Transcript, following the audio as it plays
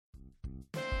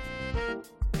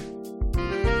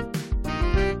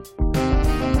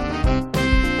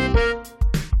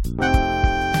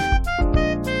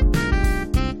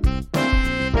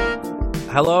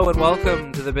Hello and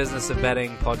welcome to the Business of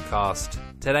Betting podcast.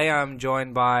 Today I'm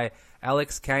joined by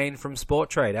Alex Kane from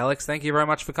Sporttrade. Alex, thank you very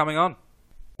much for coming on.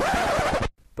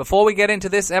 Before we get into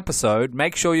this episode,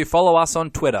 make sure you follow us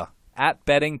on Twitter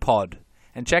 @BettingPod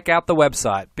and check out the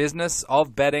website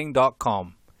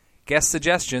businessofbetting.com. Guest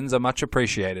suggestions are much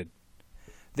appreciated.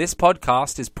 This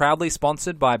podcast is proudly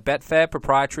sponsored by Betfair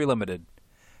Proprietary Limited.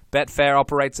 Betfair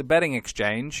operates a betting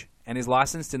exchange and is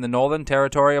licensed in the Northern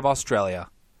Territory of Australia.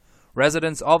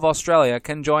 Residents of Australia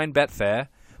can join Betfair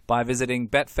by visiting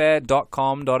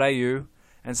betfair.com.au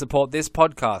and support this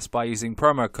podcast by using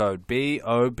promo code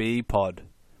BOBPOD.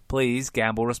 Please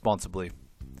gamble responsibly.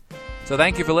 So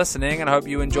thank you for listening and I hope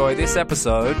you enjoy this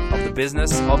episode of the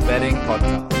Business of Betting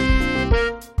podcast.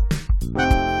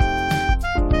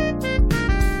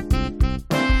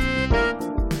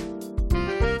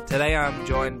 Today I'm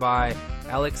joined by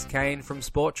Alex Kane from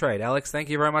Sporttrade. Alex, thank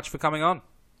you very much for coming on.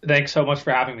 Thanks so much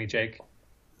for having me, Jake.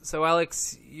 So,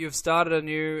 Alex, you've started a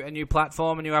new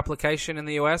platform, a new application in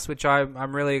the US, which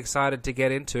I'm really excited to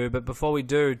get into. But before we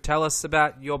do, tell us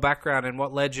about your background and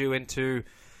what led you into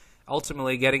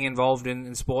ultimately getting involved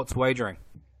in sports wagering.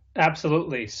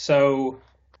 Absolutely. So,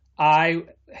 I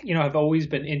have always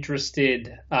been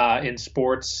interested in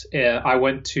sports. I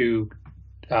went to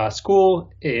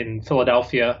school in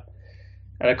Philadelphia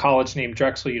at a college named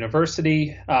Drexel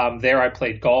University. There I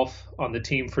played golf on the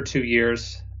team for 2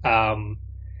 years.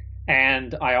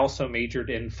 And I also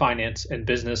majored in finance and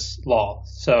business law.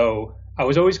 So I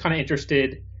was always kind of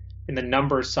interested in the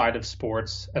numbers side of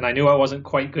sports. And I knew I wasn't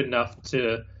quite good enough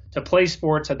to play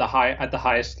sports at the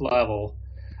highest level.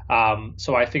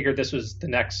 So I figured this was the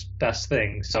next best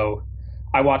thing. So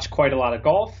I watched quite a lot of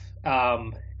golf.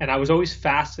 And I was always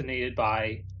fascinated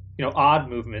by, odd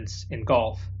movements in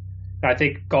golf. I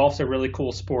think golf's a really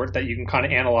cool sport that you can kind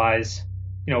of analyze,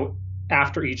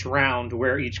 after each round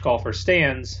where each golfer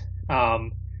stands.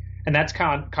 And that's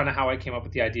kind of how I came up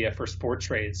with the idea for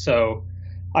Sporttrade. So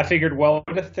I figured, well,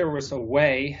 what if there was a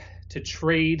way to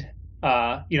trade,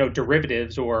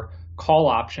 derivatives or call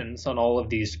options on all of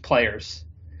these players?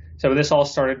 So this all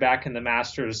started back in the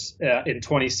Masters in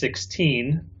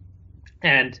 2016.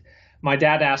 And my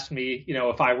dad asked me,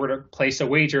 if I were to place a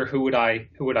wager, who would I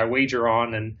wager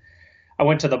on? And I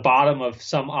went to the bottom of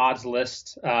some odds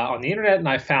list on the internet and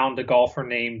I found a golfer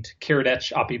named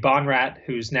Kiradech Aphibarnrat,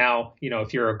 who's now,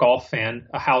 if you're a golf fan,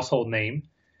 a household name.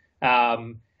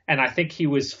 And I think he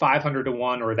was 500 to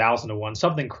 1 or 1,000 to 1,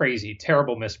 something crazy,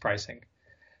 terrible mispricing.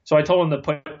 So I told him to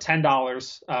put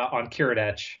 $10 on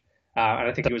Kiradech, and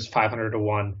I think he was 500 to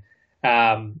 1.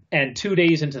 And 2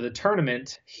 days into the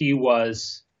tournament, he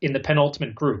was in the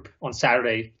penultimate group on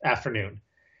Saturday afternoon.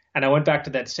 And I went back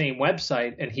to that same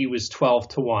website and he was 12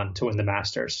 to 1 to win the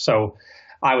Masters. So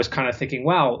I was kind of thinking,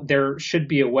 wow, there should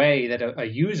be a way that a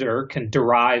user can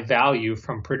derive value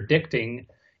from predicting,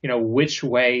 which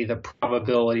way the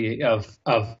probability of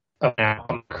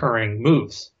occurring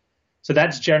moves. So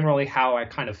that's generally how I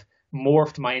kind of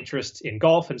morphed my interest in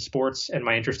golf and sports and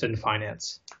my interest in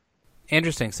finance.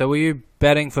 Interesting. So were you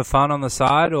betting for fun on the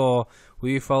side, or were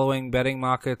you following betting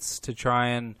markets to try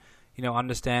and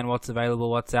understand what's available,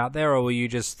 what's out there, or were you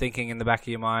just thinking in the back of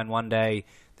your mind one day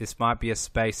this might be a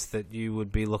space that you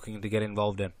would be looking to get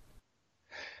involved in?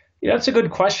 Yeah, that's a good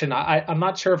question. I'm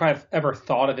not sure if I've ever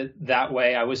thought of it that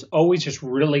way. I was always just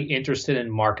really interested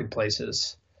in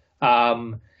marketplaces.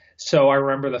 So I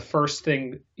remember the first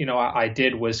thing, I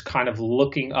did was kind of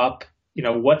looking up,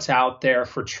 what's out there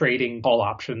for trading call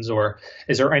options, or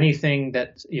is there anything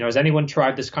that, has anyone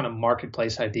tried this kind of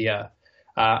marketplace idea?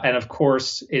 And of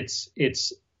course, it's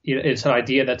an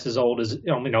idea that's as old as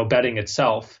betting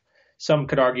itself. Some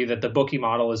could argue that the bookie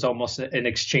model is almost an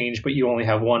exchange, but you only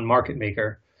have one market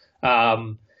maker.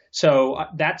 So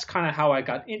that's kind of how I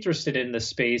got interested in this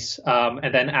space.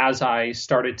 And then as I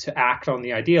started to act on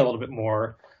the idea a little bit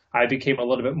more, I became a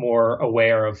little bit more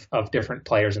aware of different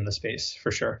players in the space,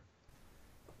 for sure.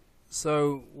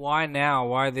 So why now?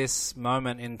 Why this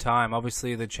moment in time?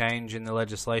 Obviously, the change in the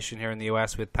legislation here in the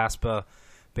US with PASPA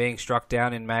being struck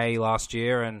down in May last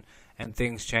year and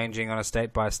things changing on a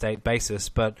state-by-state basis.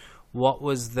 But what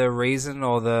was the reason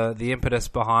or the impetus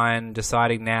behind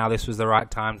deciding now this was the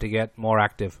right time to get more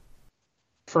active?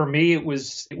 For me, it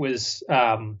was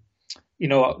the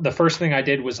first thing I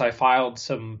did was I filed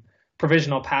some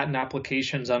provisional patent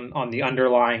applications on the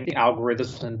underlying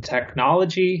algorithms and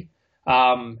technology.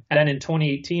 And then in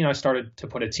 2018, I started to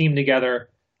put a team together.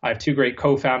 I have two great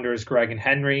co-founders, Greg and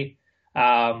Henry.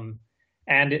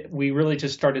 And we really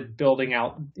just started building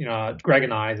out, Greg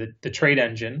and I, the trade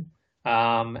engine.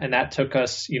 And that took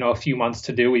us, a few months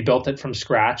to do. We built it from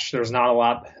scratch. There's not a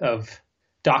lot of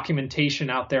documentation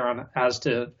out there as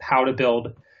to how to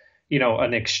build,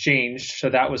 an exchange. So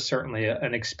that was certainly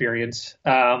an experience.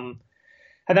 And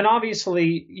then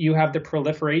obviously you have the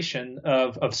proliferation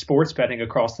of sports betting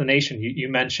across the nation. You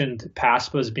mentioned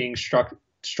PASPA's being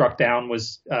struck down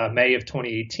was May of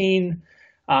 2018.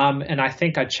 And I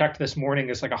think I checked this morning,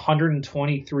 there's like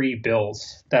 123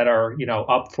 bills that are,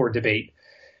 up for debate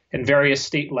in various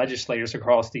state legislators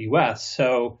across the U.S.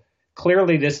 So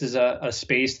clearly this is a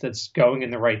space that's going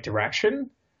in the right direction.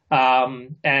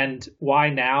 And why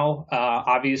now?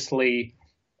 Obviously,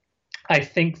 I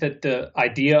think that the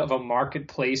idea of a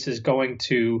marketplace is going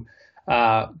to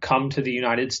come to the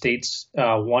United States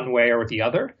one way or the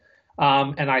other.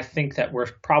 And I think that we're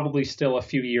probably still a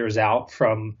few years out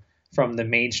from the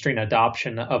mainstream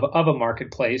adoption of a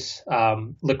marketplace,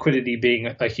 liquidity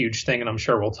being a huge thing, and I'm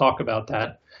sure we'll talk about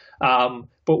that.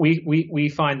 But we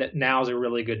find that now is a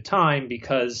really good time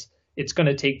because it's going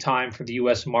to take time for the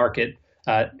U.S. market,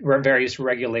 various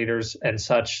regulators and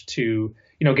such to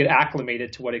get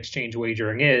acclimated to what exchange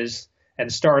wagering is,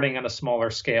 and starting on a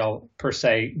smaller scale per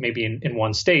se, maybe in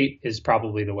one state, is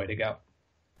probably the way to go.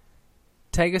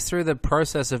 Take us through the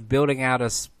process of building out a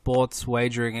sports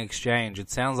wagering exchange. It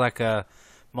sounds like a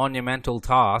monumental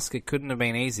task. It couldn't have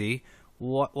been easy.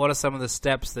 What are some of the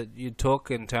steps that you took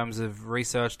in terms of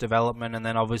research, development, and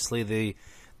then obviously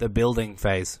the building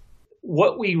phase?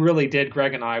 What we really did,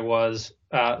 Greg and I, was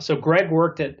so Greg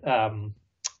worked at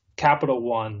Capital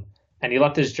One, and he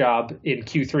left his job in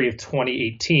Q3 of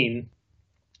 2018.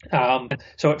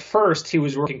 So at first, he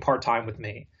was working part-time with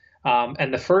me.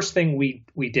 And the first thing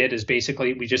we did is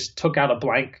basically we just took out a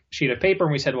blank sheet of paper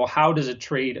and we said, well, how does a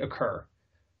trade occur?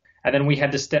 And then we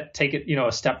had to take it,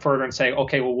 a step further and say,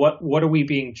 okay, well,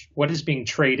 what is being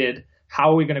traded?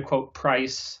 How are we going to quote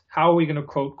price? How are we going to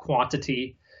quote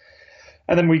quantity?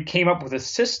 And then we came up with a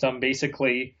system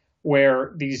basically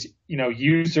where these,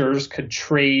 users could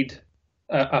trade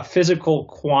a physical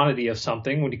quantity of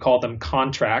something, when you call them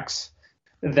contracts,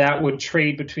 that would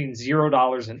trade between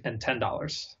 $0 and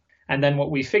 $10. And then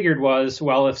what we figured was,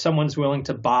 well, if someone's willing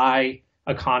to buy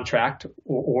a contract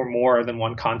or more than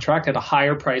one contract at a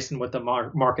higher price than what the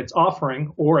market's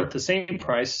offering, or at the same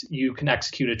price, you can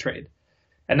execute a trade.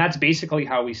 And that's basically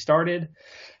how we started.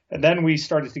 And then we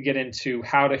started to get into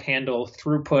how to handle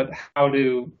throughput, how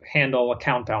to handle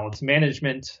account balance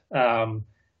management.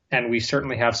 And we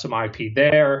certainly have some IP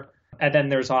there. And then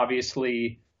there's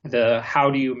obviously how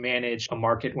do you manage a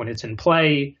market when it's in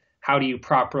play? How do you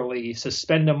properly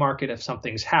suspend a market if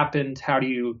something's happened? How do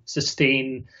you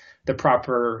sustain the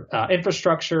proper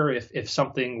infrastructure if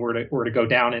something were to go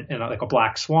down in like a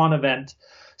black swan event?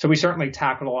 So we certainly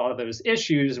tackled a lot of those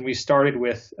issues, and we started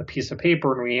with a piece of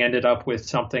paper, and we ended up with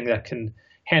something that can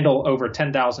handle over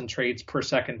 10,000 trades per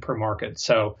second per market.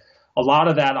 So a lot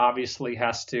of that obviously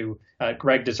has to,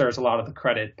 Greg deserves a lot of the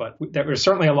credit, but there was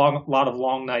certainly a lot of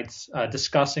long nights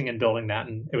discussing and building that,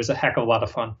 and it was a heck of a lot of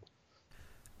fun.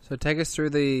 So take us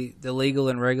through the legal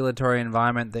and regulatory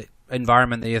environment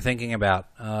that you're thinking about.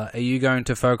 Are you going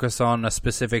to focus on a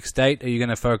specific state? Are you going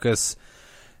to focus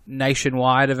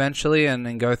nationwide eventually and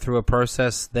then go through a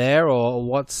process there? Or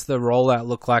what's the rollout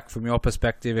look like from your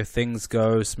perspective if things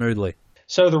go smoothly?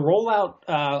 So the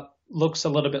rollout looks a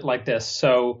little bit like this.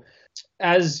 So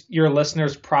as your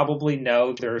listeners probably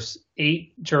know, there's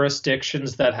 8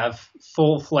 jurisdictions that have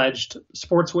full-fledged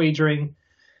sports wagering.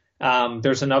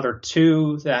 There's another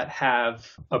 2 that have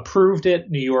approved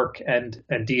it, New York and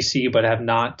DC, but have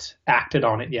not acted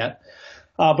on it yet.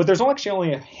 But there's actually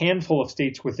only a handful of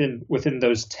states within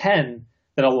those 10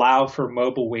 that allow for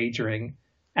mobile wagering,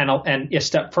 and a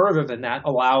step further than that,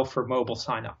 allow for mobile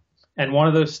sign-up. And one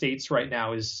of those states right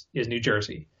now is New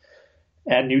Jersey.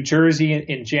 And New Jersey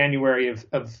in January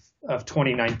of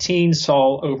 2019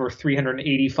 saw over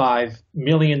 $385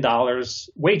 million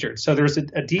wagered. So there's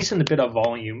a decent bit of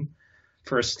volume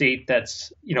for a state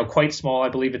that's quite small. I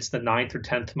believe it's the 9th or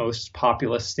 10th most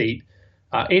populous state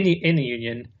in the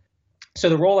union. So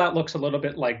the rollout looks a little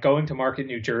bit like going to market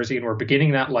New Jersey, and we're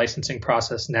beginning that licensing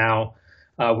process now.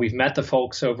 We've met the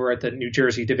folks over at the New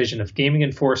Jersey Division of Gaming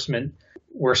Enforcement.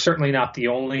 We're certainly not the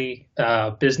only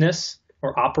business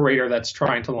or operator that's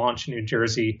trying to launch in New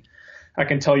Jersey. I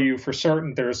can tell you for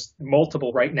certain there's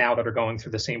multiple right now that are going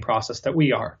through the same process that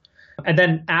we are. And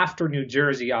then after New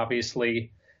Jersey,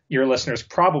 obviously, your listeners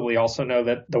probably also know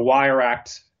that the Wire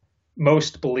Act,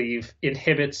 most believe,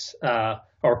 inhibits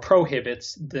or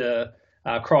prohibits the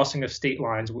crossing of state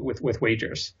lines with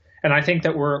wagers. And I think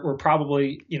that we're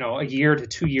probably, a year to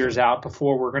 2 years out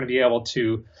before we're going to be able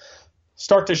to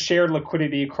start to share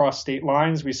liquidity across state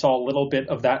lines. We saw a little bit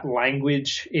of that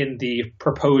language in the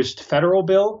proposed federal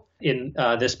bill in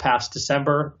this past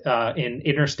December in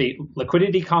interstate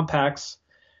liquidity compacts.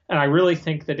 And I really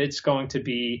think that it's going to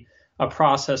be a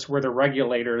process where the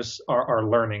regulators are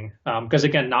learning. Because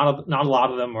again, not a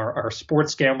lot of them are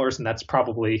sports gamblers, and that's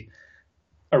probably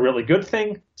a really good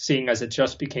thing, seeing as it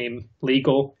just became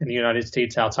legal in the United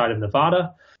States outside of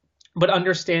Nevada. But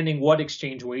understanding what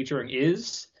exchange wagering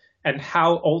is and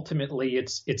how ultimately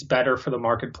it's better for the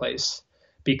marketplace,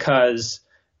 because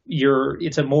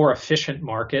it's a more efficient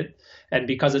market, and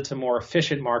because it's a more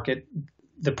efficient market,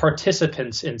 the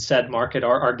participants in said market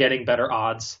are getting better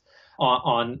odds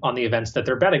on the events that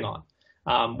they're betting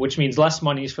on, which means less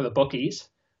money for the bookies.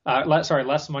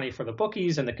 Less money for the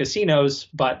bookies and the casinos,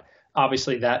 but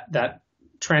obviously that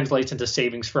translates into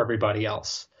savings for everybody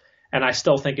else. And I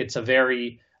still think it's a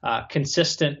very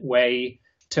consistent way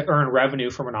to earn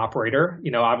revenue from an operator.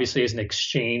 Obviously as an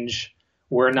exchange,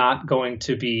 we're not going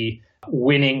to be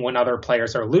winning when other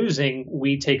players are losing.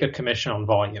 We take a commission on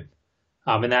volume.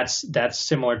 And that's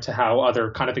similar to how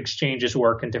other kind of exchanges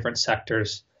work in different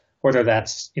sectors, whether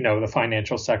that's, the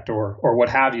financial sector or what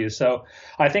have you. So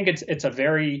I think it's a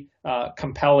very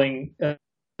compelling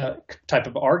type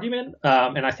of argument.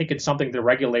 And I think it's something the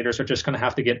regulators are just going to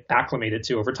have to get acclimated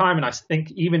to over time. And I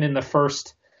think even in the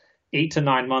first 8 to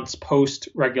 9 months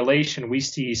post-regulation, we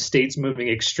see states moving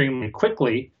extremely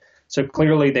quickly. So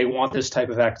clearly they want this type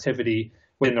of activity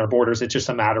within their borders. It's just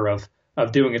a matter of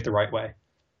doing it the right way.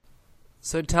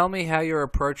 So tell me how you're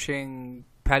approaching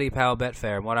Paddy Power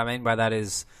Betfair. And what I mean by that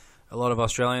is a lot of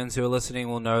Australians who are listening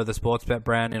will know the Sportsbet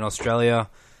brand in Australia.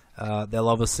 They'll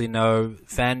obviously know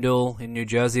FanDuel in New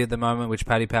Jersey at the moment, which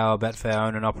Paddy Power Betfair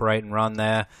own and operate and run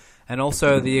there. And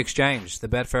also the exchange, the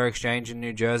Betfair exchange in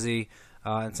New Jersey,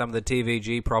 and some of the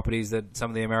TVG properties that some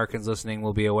of the Americans listening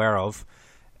will be aware of.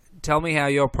 Tell me how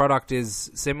your product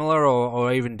is similar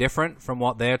or even different from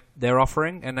what they're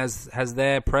offering, and has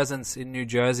their presence in New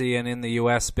Jersey and in the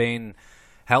US been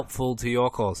helpful to your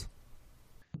cause?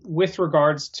 With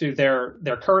regards to their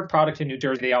current product in New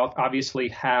Jersey, they obviously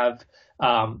have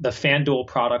the FanDuel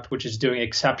product, which is doing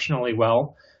exceptionally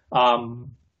well.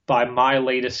 By my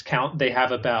latest count, they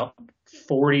have about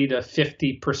 40 to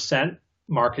 50%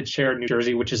 market share in New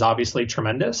Jersey, which is obviously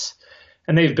tremendous.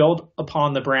 And they've built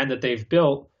upon the brand that they've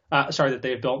built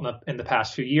in the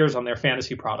past few years on their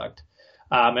fantasy product.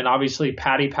 And obviously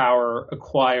Paddy Power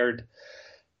acquired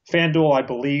FanDuel, I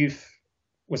believe,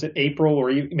 was it April, or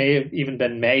it may have even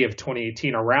been May of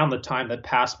 2018, around the time that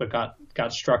PASPA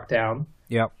got struck down.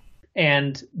 Yep.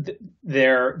 And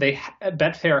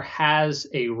Betfair has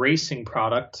a racing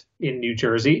product in New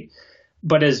Jersey,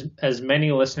 but as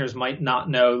many listeners might not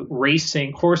know,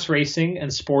 horse racing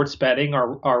and sports betting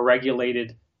are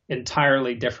regulated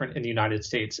entirely different in the United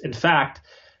States. In fact,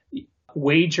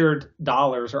 wagered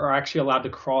dollars are actually allowed to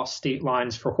cross state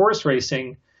lines for horse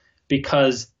racing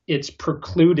because it's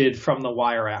precluded from the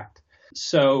Wire Act.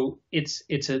 So it's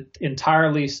an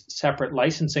entirely separate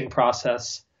licensing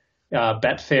process.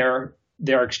 Betfair,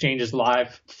 their exchange is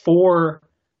live for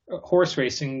horse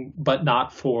racing, but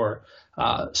not for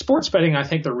sports betting. I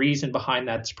think the reason behind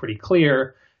that's pretty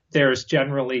clear. There's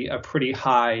generally a pretty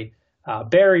high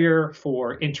barrier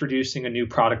for introducing a new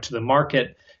product to the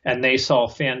market, and they saw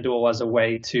FanDuel as a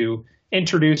way to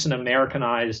introduce an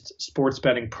Americanized sports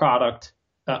betting product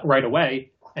right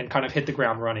away and kind of hit the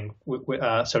ground running,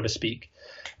 so to speak.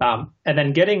 And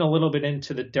then getting a little bit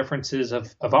into the differences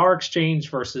of our exchange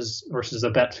versus a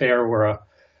Betfair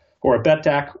or a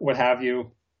BetDAQ, what have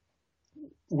you.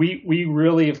 We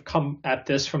really have come at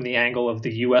this from the angle of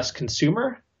the U.S.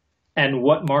 consumer and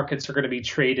what markets are going to be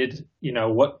traded,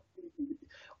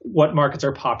 what markets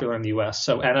are popular in the U.S.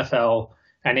 So NFL,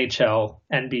 NHL,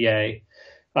 NBA,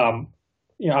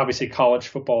 obviously college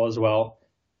football as well.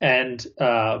 And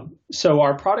so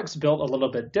our product's built a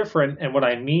little bit different. And what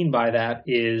I mean by that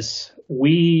is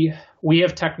we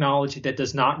have technology that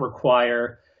does not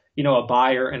require, a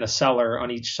buyer and a seller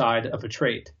on each side of a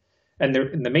trade. And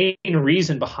the main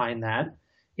reason behind that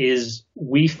is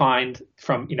we find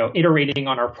from, iterating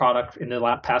on our product in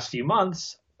the past few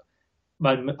months,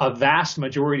 but a vast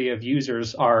majority of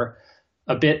users are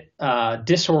a bit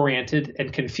disoriented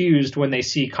and confused when they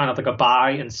see kind of like a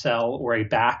buy and sell or a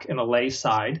back and a lay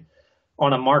side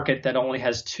on a market that only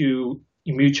has two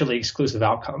mutually exclusive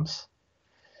outcomes.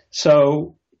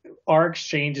 So our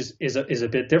exchange is a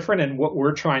bit different, and what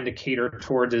we're trying to cater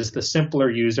towards is the simpler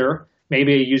user,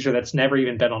 maybe a user that's never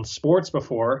even been on sports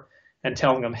before, and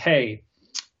telling them, hey,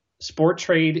 Sport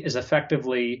Trade is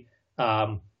effectively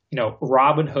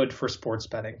Robinhood for sports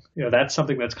betting. That's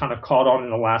something that's kind of caught on in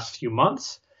the last few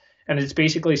months. And it's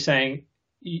basically saying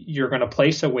you're going to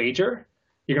place a wager.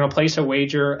 You're going to place a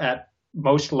wager at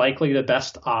most likely the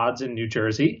best odds in New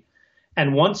Jersey.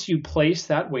 And once you place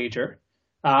that wager,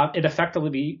 it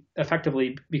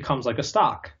effectively becomes like a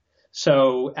stock.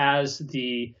 So as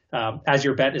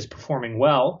your bet is performing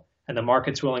well and the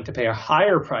market's willing to pay a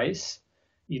higher price,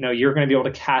 you're going to be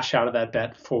able to cash out of that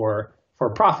bet for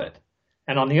profit.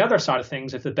 And on the other side of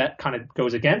things, if the bet kind of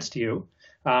goes against you,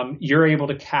 you're able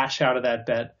to cash out of that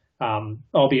bet,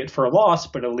 albeit for a loss,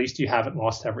 but at least you haven't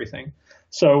lost everything.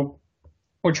 So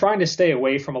we're trying to stay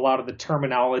away from a lot of the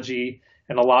terminology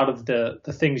and a lot of the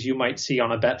things you might see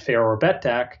on a Betfair or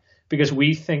BetDAQ, because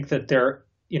we think that they're,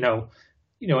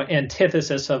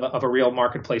 antithesis of a real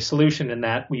marketplace solution, in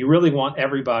that we really want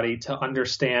everybody to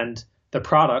understand the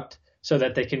product so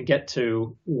that they can get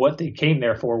to what they came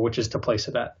there for, which is to place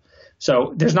a bet.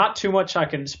 So there's not too much I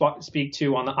can speak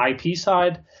to on the IP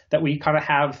side that we kind of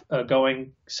have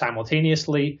going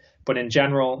simultaneously, but in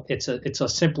general, it's a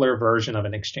simpler version of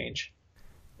an exchange.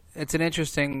 It's an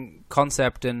interesting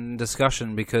concept and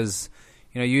discussion because,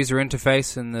 user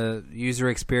interface and the user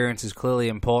experience is clearly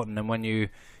important. And when you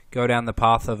go down the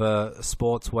path of a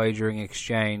sports wagering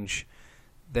exchange,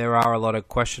 there are a lot of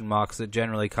question marks that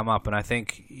generally come up. And I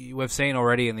think we've seen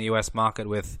already in the US market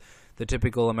with the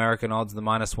typical American odds, the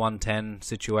minus 110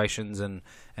 situations, and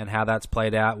how that's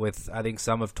played out with, I think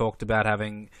some have talked about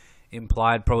having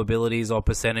implied probabilities or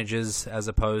percentages as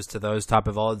opposed to those type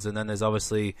of odds. And then there's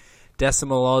obviously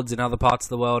decimal odds in other parts of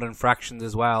the world and fractions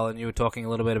as well. And you were talking a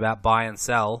little bit about buy and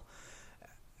sell.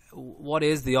 What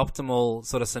is the optimal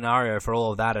sort of scenario for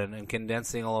all of that, and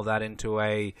condensing all of that into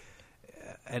an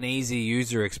easy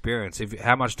user experience?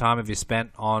 How much time have you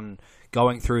spent on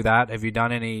going through that? Have you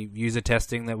done any user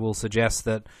testing that will suggest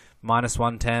that minus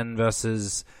 110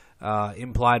 versus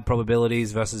implied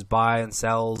probabilities versus buy and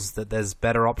sells, that there's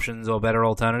better options or better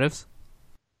alternatives?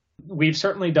 We've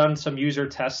certainly done some user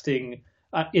testing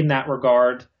in that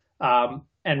regard.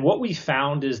 And what we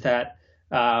found is that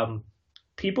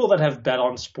people that have bet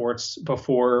on sports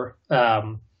before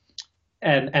and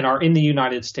are in the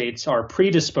United States are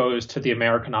predisposed to the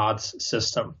American odds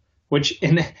system, which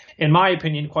in my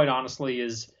opinion, quite honestly,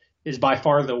 is by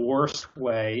far the worst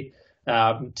way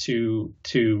to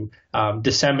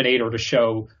disseminate or to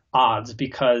show odds,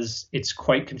 because it's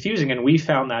quite confusing. And we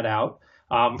found that out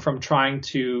from trying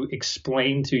to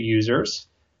explain to users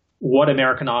what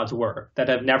American odds were that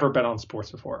have never bet on sports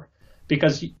before.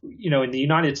 Because, in the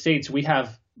United States, we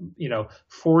have,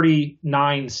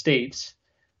 49 states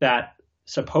that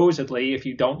supposedly, if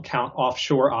you don't count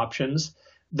offshore options,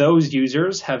 those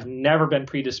users have never been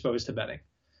predisposed to betting.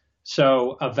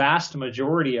 So a vast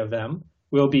majority of them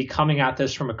will be coming at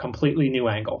this from a completely new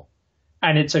angle.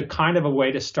 And it's a kind of a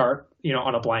way to start,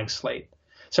 on a blank slate.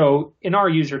 So in our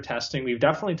user testing, we've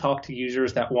definitely talked to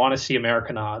users that want to see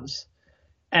American odds.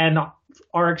 And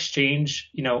our exchange,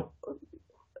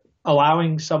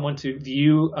 allowing someone to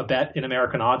view a bet in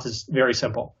American odds is very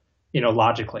simple,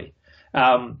 logically.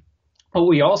 What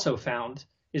we also found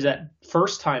is that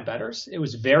first-time bettors, it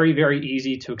was very, very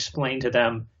easy to explain to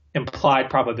them implied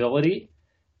probability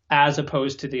as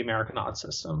opposed to the American odds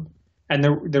system. And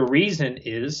the reason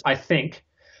is, I think,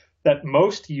 that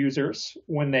most users,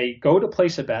 when they go to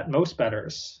place a bet, most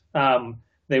bettors,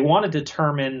 they want to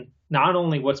determine not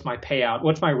only what's my payout,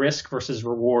 what's my risk versus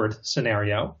reward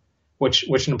scenario, which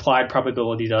an implied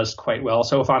probability does quite well.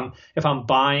 So if I'm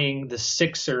buying the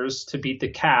Sixers to beat the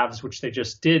Cavs, which they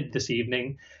just did this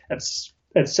evening, at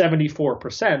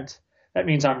 74%, that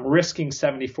means I'm risking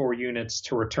 74 units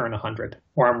to return 100,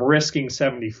 or I'm risking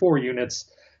 74 units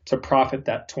to profit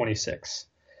that 26.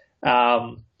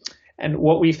 And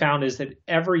what we found is that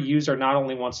every user not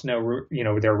only wants to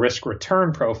know, their risk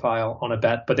return profile on a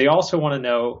bet, but they also want to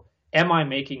know, am I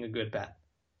making a good bet?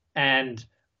 And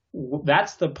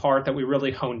that's the part that we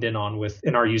really honed in on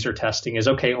in our user testing is,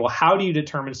 okay, well, how do you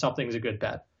determine something's a good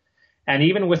bet? And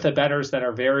even with the bettors that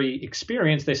are very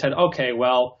experienced, they said, okay,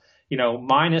 well,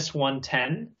 minus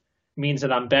 110 means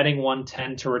that I'm betting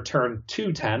 110 to return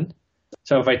 210.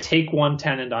 So if I take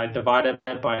 110 and I divide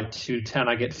it by 210,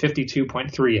 I get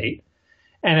 52.38.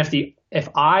 And if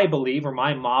I believe, or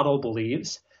my model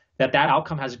believes, that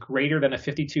outcome has greater than a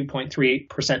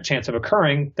 52.38% chance of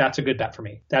occurring, that's a good bet for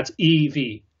me. That's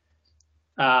EV.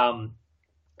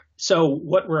 So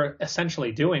what we're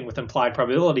essentially doing with implied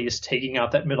probability is taking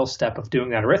out that middle step of doing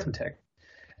that arithmetic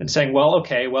and saying, well,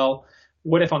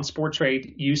 what if on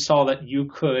Sporttrade you saw that you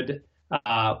could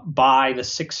buy the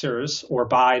Sixers or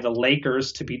buy the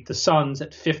Lakers to beat the Suns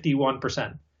at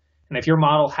 51%? And if your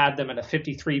model had them at a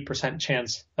 53%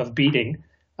 chance of beating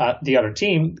the other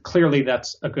team, clearly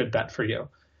that's a good bet for you.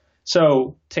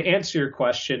 So to answer your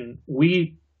question,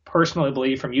 we personally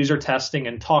believe from user testing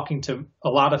and talking to a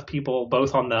lot of people,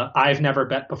 both on the I've never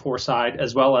bet before side,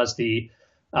 as well as the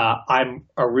I'm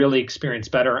a really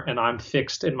experienced bettor and I'm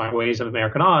fixed in my ways of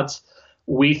American odds,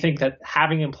 we think that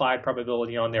having implied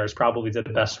probability on there is probably the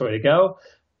best way to go,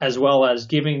 as well as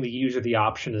giving the user the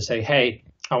option to say, hey,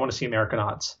 I want to see American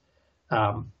odds.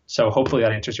 So hopefully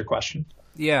that answers your question.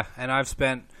 Yeah, and I've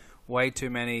spent way too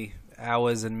many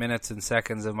hours and minutes and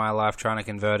seconds of my life trying to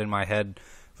convert in my head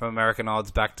from American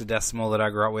odds back to decimal that I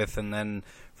grew up with, and then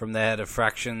from there to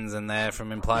fractions, and there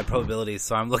from implied probabilities.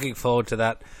 So I'm looking forward to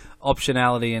that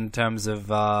optionality in terms of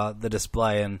the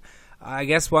display. And I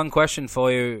guess one question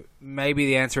for you, maybe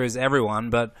the answer is everyone,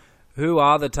 but who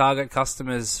are the target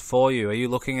customers for you? Are you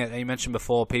looking at, you mentioned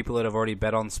before, people that have already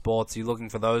bet on sports. Are you looking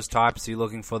for those types? Are you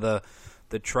looking for the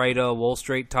trader, Wall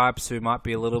Street types who might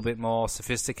be a little bit more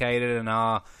sophisticated and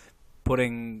are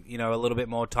putting, a little bit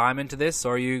more time into this?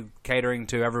 Or are you catering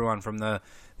to everyone from the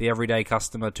everyday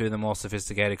customer to the more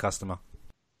sophisticated customer?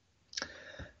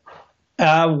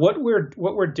 What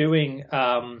we're doing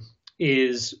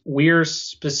is we're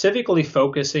specifically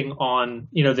focusing on,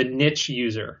 the niche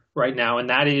user right now. And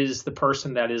that is the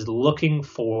person that is looking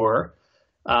for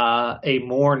a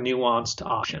more nuanced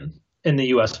option in the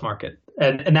US market.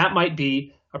 And that might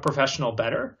be a professional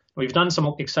bettor. We've done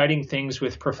some exciting things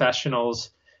with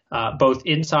professionals, both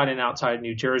inside and outside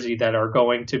New Jersey, that are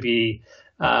going to be,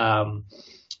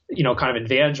 kind of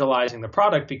evangelizing the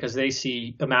product because they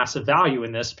see a massive value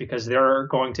in this, because they're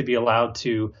going to be allowed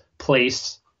to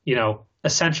place,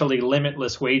 essentially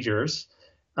limitless wagers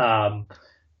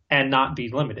and not be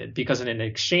limited, because in an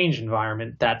exchange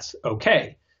environment, that's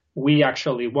okay. We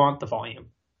actually want the volume.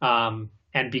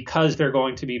 And because they're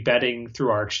going to be betting through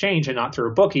our exchange and not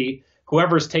through a bookie,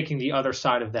 whoever's taking the other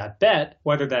side of that bet,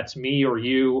 whether that's me or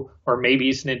you, or maybe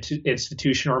it's an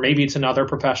institution, or maybe it's another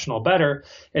professional bettor,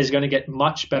 is going to get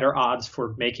much better odds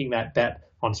for making that bet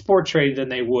on Sporttrade than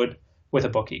they would with a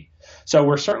bookie. So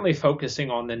we're certainly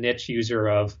focusing on the niche user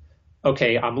of,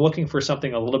 okay, I'm looking for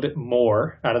something a little bit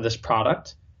more out of this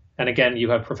product. And again, you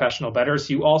have professional bettors.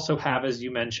 You also have, as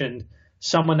you mentioned,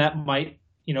 someone that might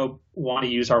want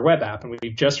to use our web app. And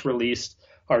we've just released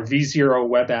our V0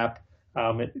 web app.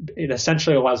 It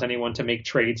essentially allows anyone to make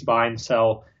trades, buy and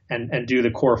sell, and do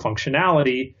the core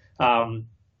functionality. And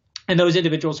those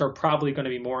individuals are probably going to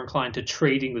be more inclined to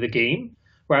trading the game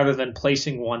rather than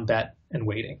placing one bet and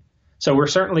waiting. So we're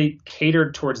certainly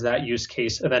catered towards that use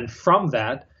case. And then from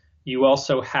that, you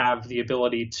also have the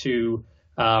ability to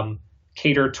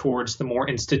cater towards the more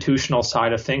institutional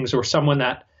side of things, or someone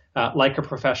that, like a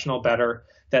professional bettor,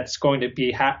 that's going to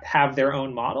be have their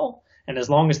own model. And as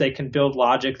long as they can build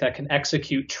logic that can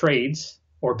execute trades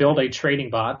or build a trading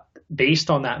bot based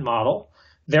on that model,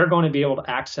 they're going to be able to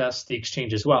access the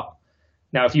exchange as well.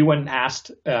 Now, if you went and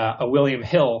asked a William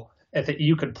Hill if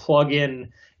you could plug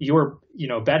in your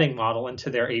betting model into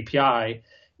their API,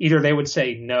 either they would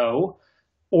say no,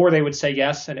 or they would say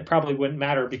yes, and it probably wouldn't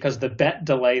matter, because the bet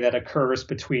delay that occurs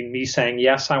between me saying,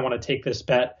 yes, I want to take this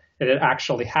bet, and it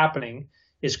actually happening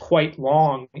is quite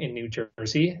long in New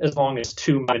Jersey, as long as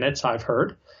 2 minutes, I've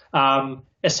heard,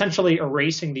 essentially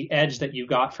erasing the edge that you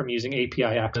got from using API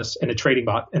access in a trading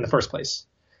bot in the first place.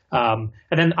 And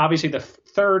then obviously the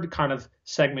third kind of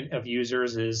segment of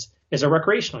users is a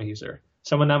recreational user,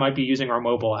 someone that might be using our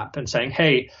mobile app and saying,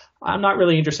 hey, I'm not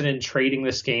really interested in trading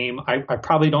this game. I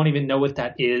probably don't even know what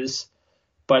that is,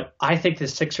 but I think the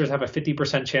Sixers have a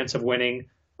 50% chance of winning.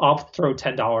 I'll throw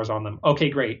 $10 on them.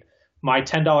 Okay, great. My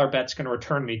 $10 bet's going to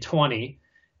return me 20,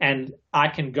 and I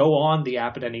can go on the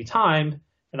app at any time,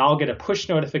 and I'll get a push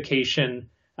notification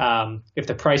if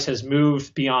the price has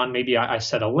moved beyond, maybe I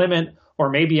set a limit, or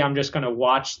maybe I'm just going to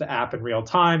watch the app in real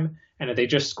time, and if they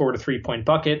just scored a 3-point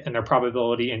bucket and their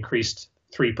probability increased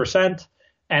 3%,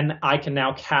 and I can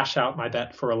now cash out my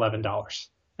bet for $11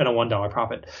 and a $1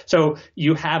 profit. So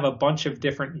you have a bunch of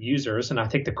different users, and I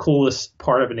think the coolest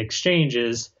part of an exchange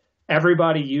is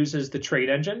everybody uses the trade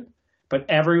engine, but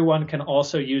everyone can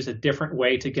also use a different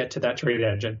way to get to that trade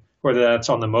engine, whether that's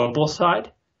on the mobile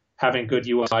side, having good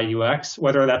UI, UX,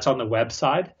 whether that's on the web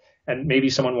side, and maybe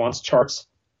someone wants charts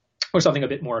or something a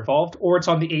bit more involved, or it's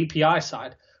on the API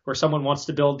side, where someone wants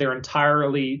to build their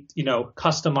entirely,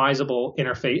 customizable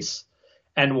interface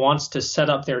and wants to set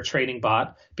up their trading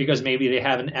bot because maybe they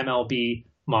have an MLB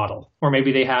model, or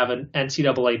maybe they have an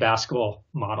NCAA basketball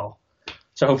model.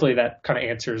 So hopefully that kind of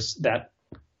answers that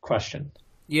question.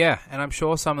 Yeah, and I'm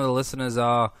sure some of the listeners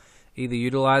are either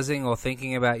utilizing or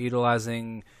thinking about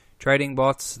utilizing trading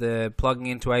bots, they're plugging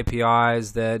into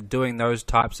APIs, they're doing those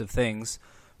types of things.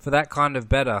 For that kind of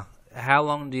beta, how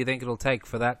long do you think it'll take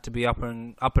for that to be up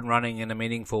and running in a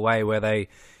meaningful way where they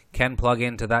can plug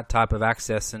into that type of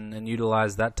access and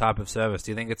utilize that type of service?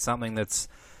 Do you think it's something that's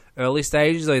early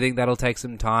stages, or do you think that'll take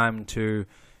some time to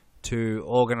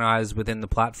organize within the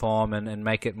platform and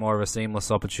make it more of a seamless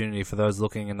opportunity for those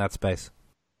looking in that space?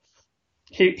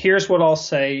 Here's what I'll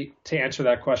say to answer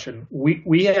that question.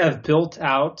 We have built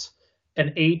out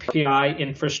an API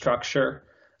infrastructure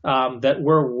that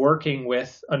we're working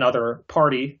with another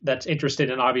party that's interested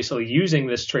in obviously using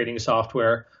this trading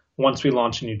software once we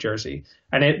launch in New Jersey.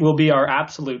 And it will be our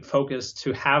absolute focus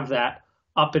to have that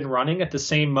up and running at the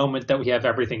same moment that we have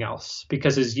everything else.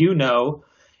 Because as you know,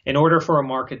 in order for a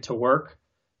market to work,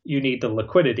 you need the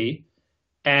liquidity.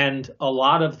 And a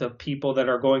lot of the people that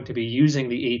are going to be using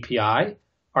the API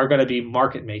are going to be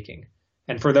market making.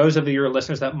 And for those of your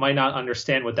listeners that might not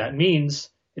understand what that means,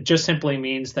 it just simply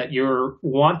means that you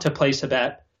want to place a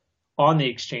bet on the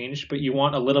exchange, but you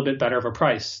want a little bit better of a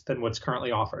price than what's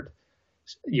currently offered.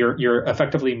 You're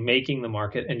effectively making the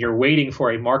market, and you're waiting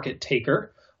for a market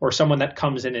taker or someone that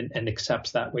comes in and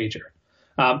accepts that wager.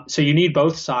 So you need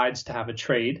both sides to have a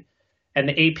trade. And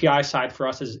the API side for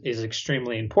us is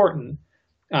extremely important.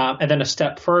 And then a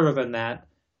step further than that,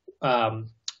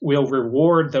 we'll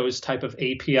reward those type of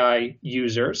API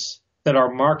users that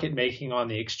are market making on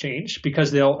the exchange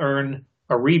because they'll earn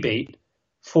a rebate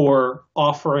for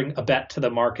offering a bet to the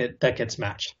market that gets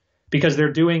matched. Because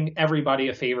they're doing everybody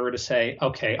a favor to say,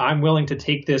 okay, I'm willing to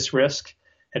take this risk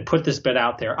and put this bet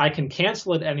out there. I can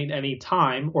cancel it any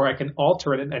time, or I can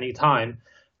alter it at any time,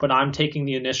 but I'm taking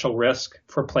the initial risk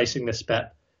for placing this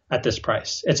bet at this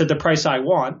price. It's at the price I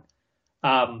want,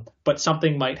 but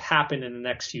something might happen in the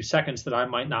next few seconds that I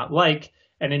might not like.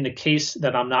 And in the case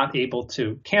that I'm not able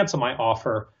to cancel my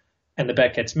offer and the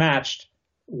bet gets matched,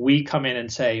 we come in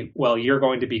and say, well, you're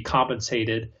going to be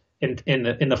compensated in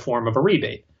the form of a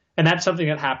rebate. And that's something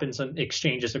that happens in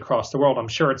exchanges across the world. I'm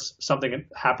sure it's something that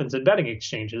happens in betting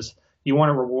exchanges. You want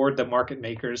to reward the market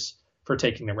makers for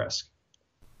taking the risk.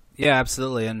 Yeah,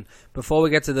 absolutely. And before we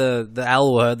get to the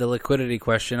L word, the liquidity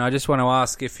question, I just want to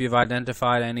ask if you've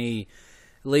identified any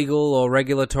legal or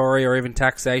regulatory or even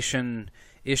taxation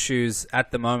issues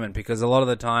at the moment, because a lot of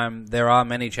the time there are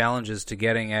many challenges to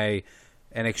getting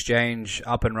an exchange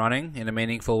up and running in a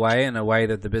meaningful way, in a way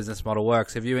that the business model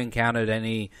works. Have you encountered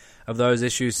any of those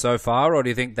issues so far, or do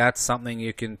you think that's something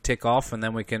you can tick off and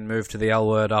then we can move to the L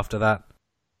word after that?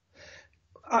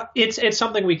 It's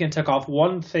something we can tick off.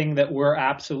 One thing that we're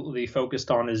absolutely focused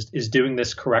on is doing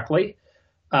this correctly,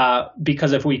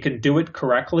 because if we can do it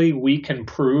correctly, we can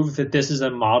prove that this is a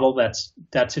model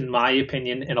that's in my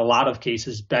opinion, in a lot of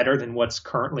cases, better than what's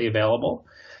currently available.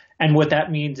 And what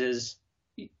that means is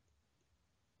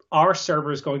our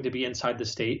server is going to be inside the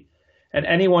state, and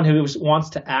anyone who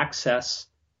wants to access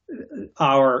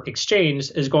our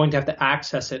exchange is going to have to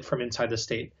access it from inside the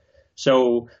state.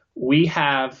 So we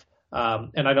have,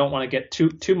 and I don't want to get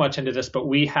too much into this, but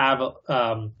we have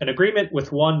an agreement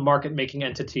with one market-making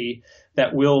entity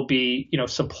that will be,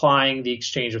 supplying the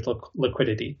exchange with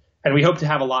liquidity, and we hope to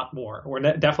have a lot more. We're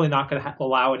definitely not going to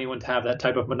allow anyone to have that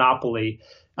type of monopoly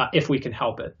if we can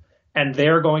help it. And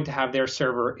they're going to have their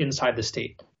server inside the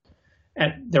state.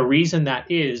 And the reason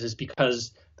that is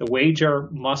because the wager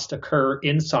must occur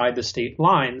inside the state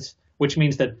lines, which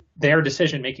means that their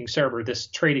decision-making server, this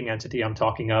trading entity I'm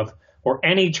talking of, or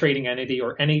any trading entity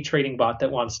or any trading bot that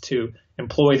wants to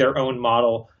employ their own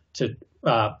model to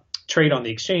trade on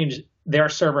the exchange, their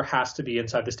server has to be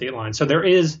inside the state line. So there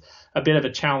is a bit of a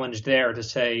challenge there to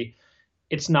say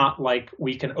it's not like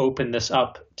we can open this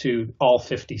up to all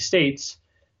 50 states,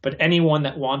 but anyone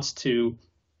that wants to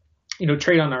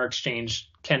trade on our exchange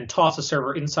can toss a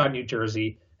server inside New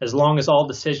Jersey as long as all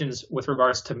decisions with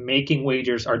regards to making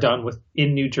wagers are done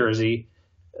in New Jersey.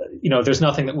 There's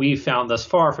nothing that we've found thus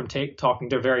far from talking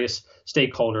to various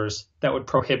stakeholders that would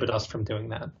prohibit us from doing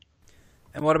that.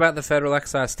 And what about the federal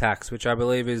excise tax, which I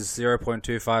believe is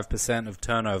 0.25% of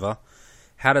turnover?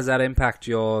 How does that impact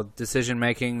your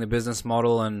decision-making, the business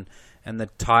model, and the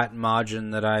tight margin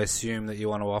that I assume that you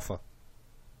want to offer?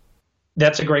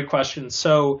 That's a great question.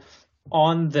 So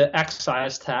on the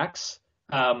excise tax,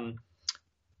 as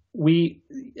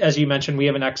you mentioned, we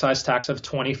have an excise tax of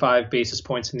 25 basis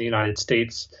points in the United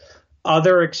States.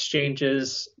 Other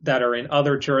exchanges that are in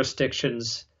other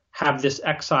jurisdictions have this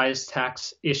excise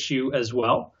tax issue as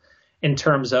well, in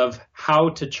terms of how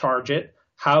to charge it,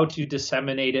 how to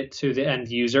disseminate it to the end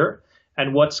user,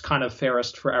 and what's kind of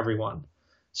fairest for everyone.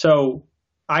 So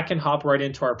I can hop right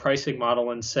into our pricing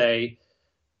model and say,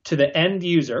 to the end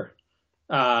user,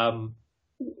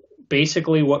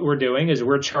 basically what we're doing is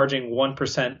we're charging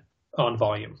 1% on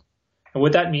volume. And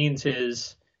what that means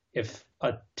is if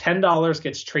 $10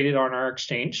 gets traded on our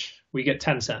exchange, we get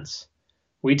 10 cents.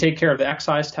 We take care of the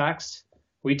excise tax.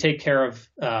 We take care of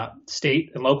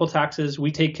state and local taxes.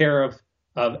 We take care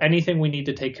of anything we need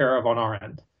to take care of on our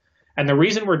end. And the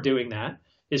reason we're doing that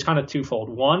is kind of twofold.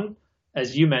 One,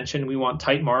 as you mentioned, we want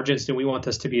tight margins and we want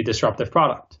this to be a disruptive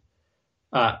product.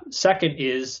 Second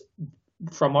is,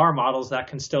 from our models, that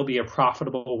can still be a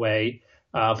profitable way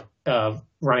of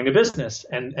running a business.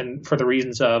 And for the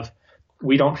reasons of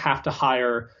we don't have to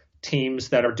hire teams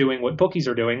that are doing what bookies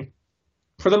are doing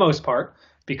for the most part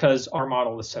because our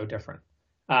model is so different.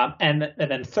 And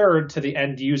then third, to the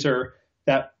end user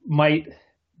that might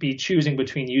be choosing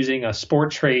between using a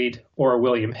Sporttrade or a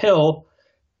William Hill,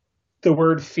 the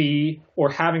word fee or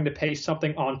having to pay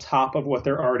something on top of what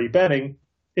they're already betting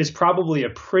is probably a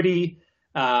pretty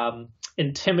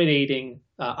intimidating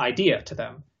idea to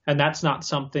them. And that's not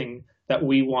something that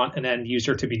we want an end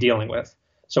user to be dealing with.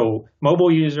 So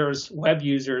mobile users, web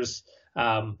users,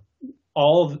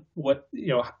 all of what,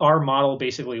 our model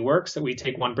basically works that we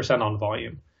take 1% on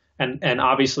volume. And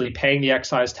obviously paying the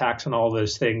excise tax and all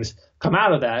those things come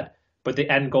out of that, but the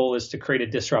end goal is to create a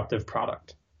disruptive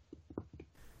product.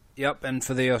 Yep, and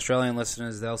for the Australian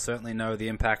listeners, they'll certainly know the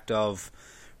impact of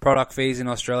product fees in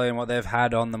Australia and what they've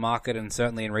had on the market, and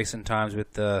certainly in recent times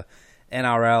with the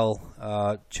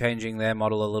NRL changing their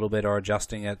model a little bit or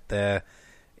adjusting it. They're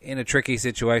in a tricky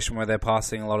situation where they're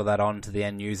passing a lot of that on to the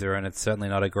end user, and it's certainly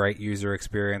not a great user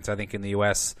experience. I think in the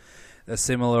US, a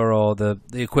similar or the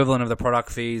equivalent of the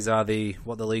product fees are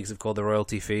what the leagues have called the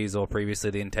royalty fees, or previously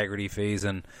the integrity fees.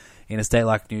 And in a state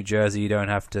like New Jersey, you don't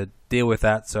have to deal with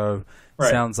that. So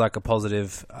right. Sounds like a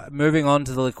positive. Moving on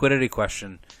to the liquidity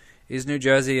question. Is New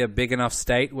Jersey a big enough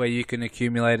state where you can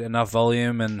accumulate enough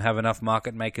volume and have enough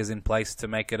market makers in place to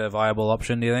make it a viable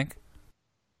option, do you think?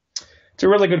 It's a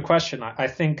really good question. I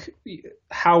think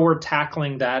how we're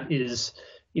tackling that is,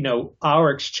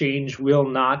 our exchange will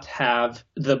not have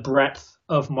the breadth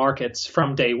of markets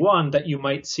from day one that you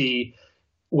might see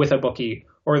with a bookie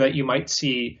or that you might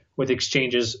see with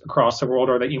exchanges across the world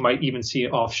or that you might even see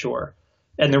offshore.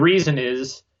 And the reason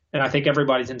is, and I think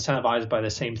everybody's incentivized by the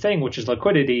same thing, which is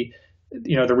liquidity,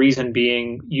 the reason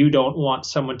being you don't want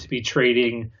someone to be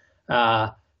trading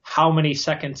how many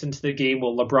seconds into the game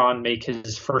will LeBron make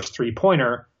his first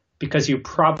three-pointer, because you're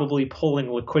probably pulling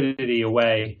liquidity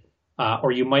away.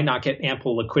 Or you might not get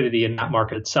ample liquidity in that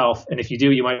market itself. And if you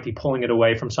do, you might be pulling it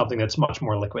away from something that's much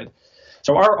more liquid.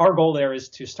 So our goal there is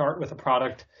to start with a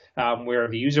product where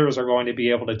the users are going to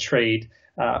be able to trade,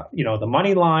 the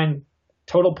money line,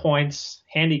 total points,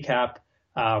 handicap,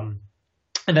 and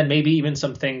then maybe even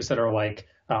some things that are like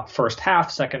first half,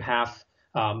 second half,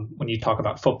 when you talk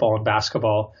about football and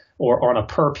basketball, or on a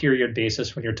per period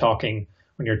basis when you're talking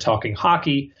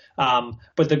hockey.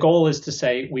 But the goal is to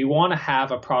say we want to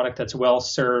have a product that's well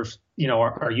served,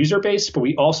 our user base, but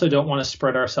we also don't want to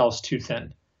spread ourselves too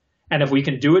thin. And if we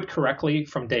can do it correctly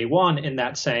from day one in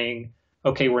that saying,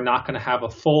 okay, we're not going to have a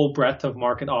full breadth of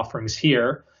market offerings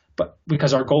here, but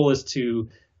because our goal is to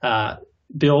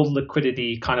build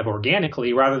liquidity kind of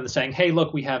organically rather than saying, hey,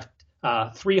 look, we have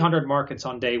 300 markets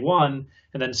on day one,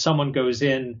 and then someone goes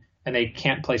in and they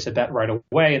can't place a bet right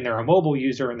away, and they're a mobile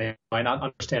user and they might not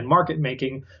understand market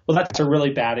making. Well, that's a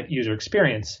really bad user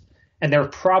experience. And they're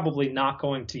probably not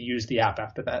going to use the app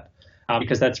after that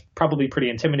because that's probably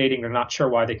pretty intimidating. They're not sure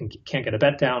why they can't get a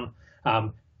bet down.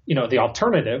 The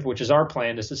alternative, which is our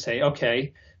plan, is to say,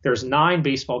 okay, there's 9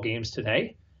 baseball games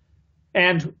today,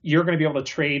 and you're going to be able to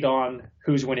trade on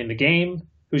who's winning the game,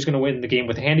 who's going to win the game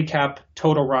with a handicap,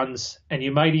 total runs, and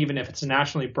you might even, if it's a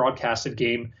nationally broadcasted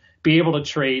game, be able to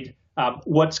trade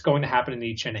what's going to happen in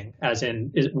each inning, as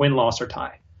in win, loss, or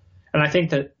tie. And I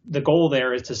think that the goal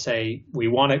there is to say we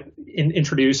want to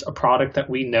introduce a product that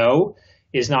we know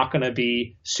is not going to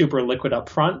be super liquid up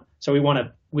front. So we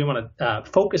want to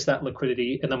focus that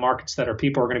liquidity in the markets that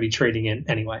people are going to be trading in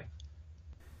anyway.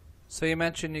 So you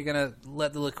mentioned you're going to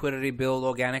let the liquidity build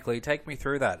organically. Take me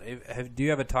through that. Do you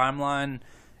have a timeline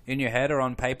in your head or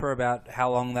on paper about how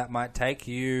long that might take?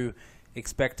 You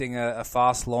expecting a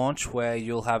fast launch where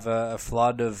you'll have a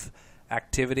flood of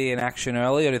activity and action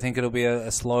early, or do you think it'll be a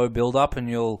slow build-up and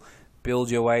you'll build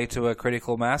your way to a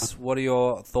critical mass? What are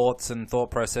your thoughts and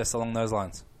thought process along those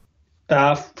lines?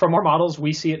 From our models,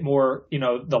 we see it more,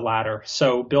 the latter.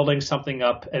 So building something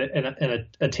up and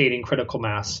attaining critical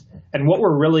mass. And what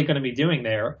we're really going to be doing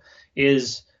there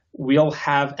is we'll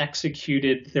have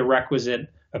executed the requisite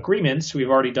agreements. We've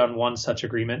already done one such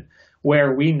agreement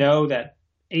where we know that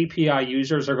API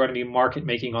users are going to be market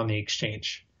making on the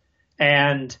exchange.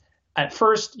 And at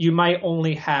first you might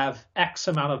only have X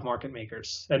amount of market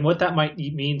makers. And what that might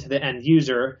mean to the end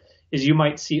user is you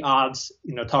might see odds,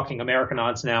 talking American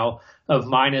odds now, of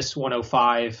minus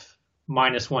 105,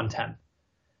 minus 110.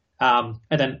 And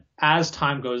then as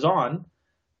time goes on,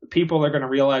 people are going to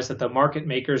realize that the market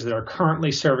makers that are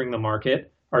currently serving the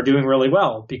market are doing really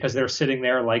well because they're sitting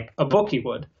there like a bookie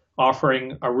would,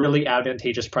 offering a really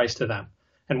advantageous price to them.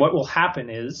 And what will happen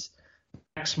is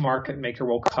next market maker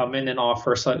will come in and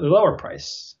offer a slightly lower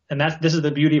price. And this is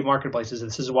the beauty of marketplaces.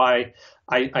 This is why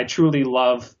I truly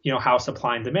love, how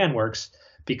supply and demand works,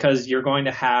 because you're going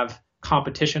to have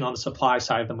competition on the supply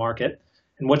side of the market.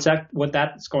 And what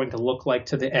that's going to look like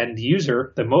to the end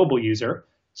user, the mobile user,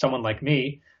 someone like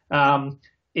me,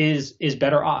 is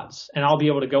better odds. And I'll be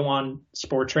able to go on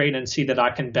Sporttrade and see that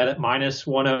I can bet at minus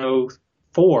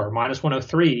 104, minus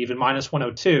 103, even minus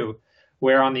 102,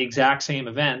 where on the exact same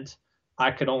event, I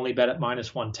could only bet at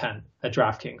minus 110 at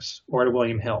DraftKings or at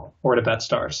William Hill or at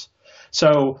BetStars.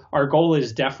 So our goal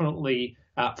is definitely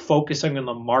focusing on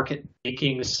the market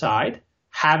making side,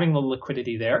 having the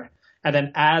liquidity there. And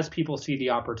then as people see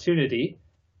the opportunity,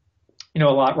 a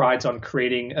lot rides on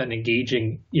creating an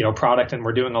engaging, product. And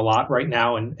we're doing a lot right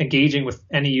now and engaging with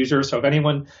any user. So if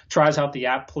anyone tries out the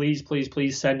app, please, please,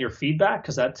 please send your feedback,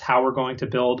 because that's how we're going to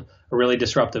build a really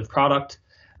disruptive product.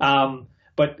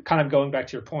 But kind of going back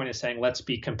to your point is saying, let's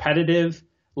be competitive.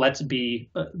 Let's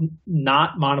be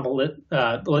not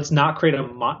let's not create a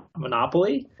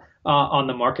monopoly on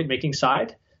the market making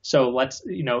side. So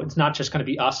it's not just going to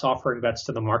be us offering bets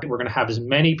to the market. We're going to have as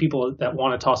many people that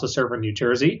want to toss a server in New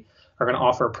Jersey are going to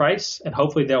offer a price, and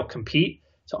hopefully they'll compete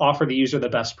to offer the user the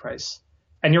best price.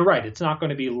 And you're right, it's not going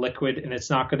to be liquid, and it's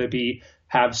not going to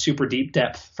have super deep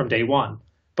depth from day one.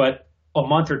 But a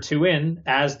month or two in,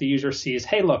 as the user sees,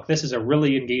 hey, look, this is a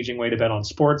really engaging way to bet on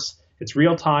sports. It's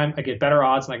real time. I get better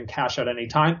odds and I can cash out any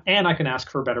time, and I can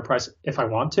ask for a better price if I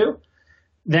want to.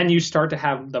 Then you start to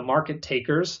have the market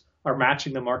takers are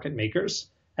matching the market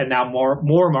makers, and now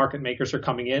more market makers are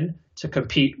coming in to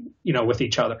compete, with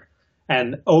each other.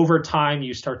 And over time,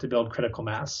 you start to build critical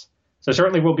mass. So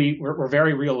certainly we're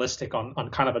very realistic on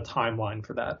kind of a timeline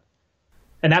for that.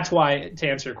 And that's why, to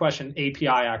answer your question, API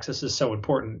access is so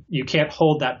important. You can't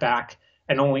hold that back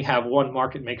and only have one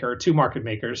market maker or two market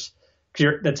makers.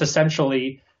 That's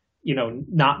essentially,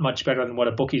 not much better than what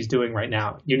a bookie's doing right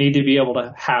now. You need to be able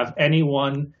to have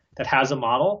anyone that has a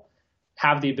model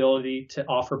have the ability to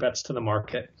offer bets to the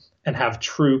market and have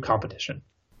true competition.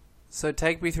 So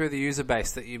take me through the user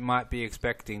base that you might be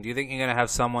expecting. Do you think you're going to have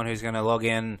someone who's going to log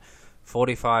in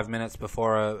 45 minutes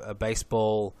before a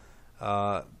baseball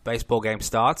game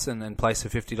starts and place a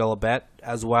 $50 bet,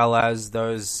 as well as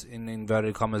those, in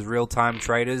inverted commas, real-time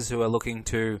traders who are looking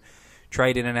to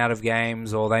trade in and out of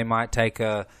games, or they might take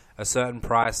a certain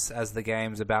price as the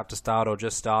game's about to start or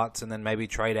just starts and then maybe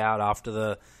trade out after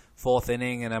the fourth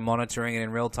inning and are monitoring it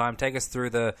in real time? Take us through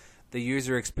the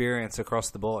user experience across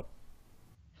the board.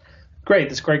 Great.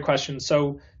 That's a great question.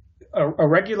 So a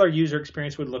regular user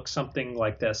experience would look something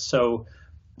like this. So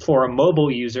for a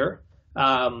mobile user,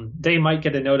 they might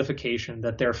get a notification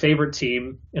that their favorite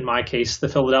team, in my case, the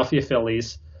Philadelphia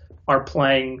Phillies, are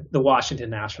playing the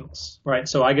Washington Nationals, right?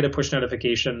 So I get a push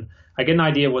notification. I get an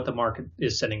idea what the market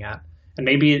is sitting at. And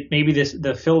maybe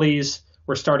the Phillies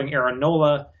were starting Aaron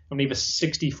Nola, and we have a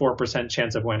 64%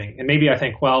 chance of winning. And maybe I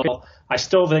think, well, I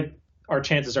still think our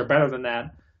chances are better than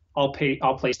that. I'll place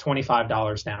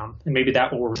 $25 down, and maybe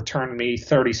that will return me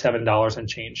 $37 and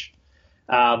change.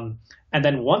 And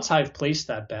then once I've placed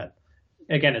that bet,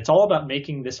 again, it's all about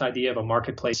making this idea of a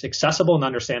marketplace accessible and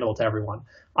understandable to everyone.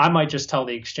 I might just tell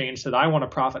the exchange that I want to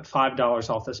profit $5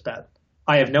 off this bet.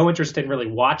 I have no interest in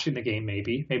really watching the game,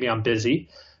 maybe I'm busy,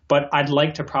 but I'd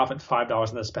like to profit $5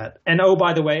 on this bet. And oh,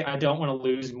 by the way, I don't want to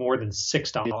lose more than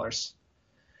 $6.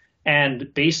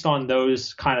 And based on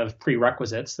those kind of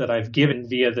prerequisites that I've given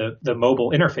via the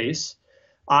mobile interface,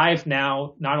 I've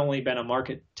now not only been a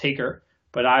market taker,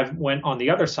 but I've went on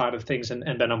the other side of things and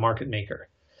been a market maker.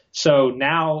 So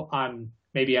now I'm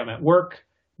at work,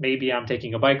 maybe I'm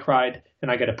taking a bike ride, and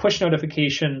I get a push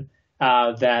notification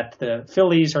that the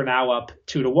Phillies are now up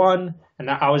 2-1, and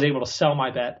I was able to sell my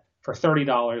bet for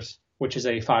 $30, which is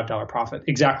a $5 profit.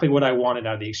 Exactly what I wanted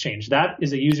out of the exchange. That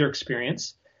is a user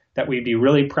experience that we'd be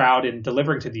really proud in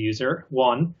delivering to the user,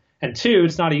 one. And two,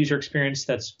 it's not a user experience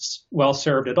that's well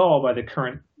served at all by the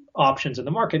current options in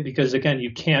the market, because again,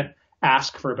 you can't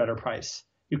ask for a better price.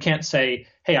 You can't say,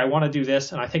 hey, I want to do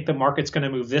this, and I think the market's going to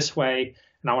move this way,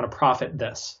 and I want to profit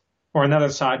this. Or on the other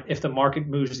side, if the market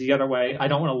moves the other way, I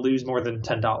don't want to lose more than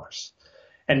 $10.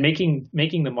 And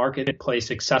making the marketplace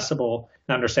accessible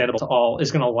and understandable to all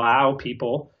is going to allow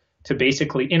people to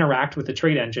basically interact with the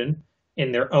trade engine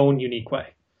in their own unique way.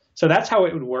 So that's how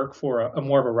it would work for a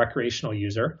more of a recreational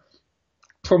user.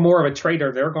 For more of a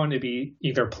trader, they're going to be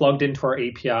either plugged into our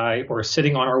API or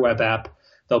sitting on our web app.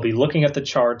 They'll be looking at the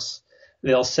charts.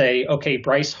 They'll say, okay,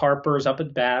 Bryce Harper's up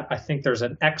at bat. I think there's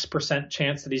an X%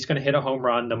 chance that he's going to hit a home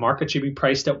run. The market should be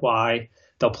priced at Y.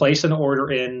 They'll place an order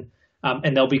in,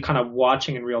 and they'll be kind of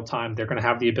watching in real time. They're going to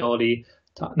have the ability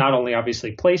to not only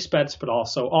obviously place bets, but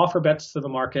also offer bets to the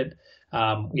market.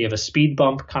 We have a speed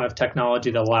bump kind of technology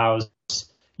that allows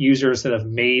users that have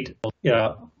made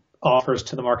offers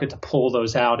to the market to pull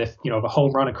those out if a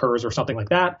home run occurs or something like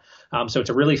that. So it's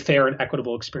a really fair and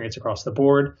equitable experience across the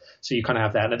board. So you kind of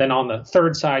have that. And then on the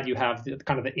third side, you have the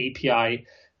API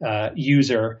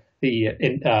user,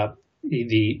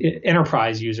 the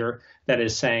enterprise user that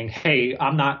is saying, hey,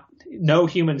 no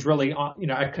humans really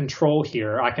at control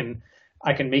here. I can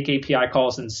make API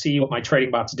calls and see what my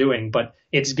trading bot's doing, but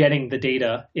it's getting the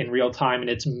data in real time and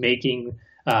it's making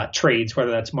trades,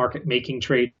 whether that's market making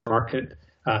trades, market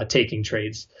taking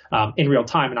trades in real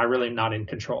time, and I really am not in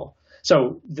control.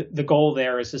 So the goal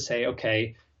there is to say,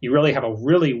 okay, you really have a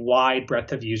really wide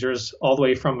breadth of users, all the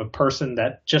way from a person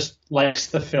that just likes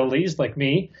the Phillies, like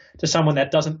me, to someone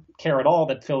that doesn't care at all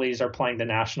that Phillies are playing the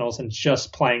Nationals and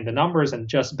just playing the numbers and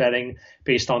just betting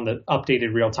based on the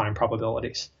updated real-time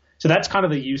probabilities. So that's kind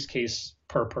of the use case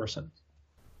per person.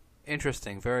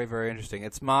 Interesting. Very, very interesting.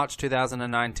 It's March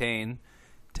 2019.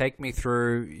 Take me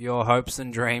through your hopes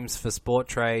and dreams for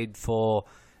Sporttrade for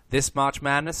this March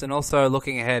Madness, and also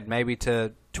looking ahead maybe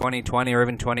to 2020 or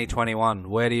even 2021.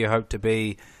 Where do you hope to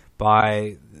be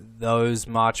by those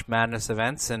March Madness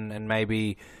events, and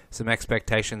maybe some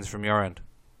expectations from your end?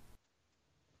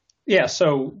 Yeah,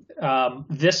 so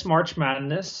this March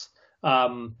Madness,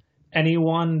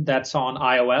 anyone that's on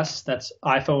iOS, that's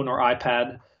iPhone or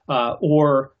iPad,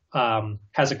 or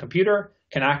has a computer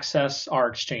can access our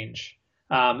exchange.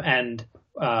 And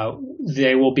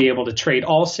they will be able to trade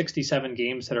all 67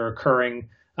 games that are occurring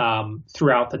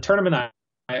throughout the tournament.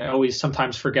 I always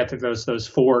sometimes forget that there's those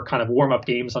 4 kind of warm-up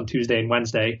games on Tuesday and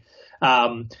Wednesday.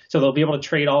 So they'll be able to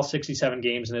trade all 67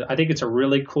 games. And I think it's a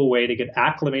really cool way to get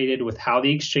acclimated with how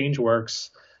the exchange works,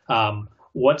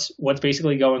 what's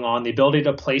basically going on, the ability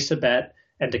to place a bet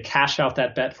and to cash out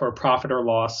that bet for a profit or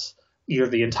loss, either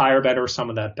the entire bet or some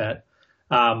of that bet.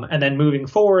 And then moving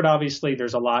forward, obviously,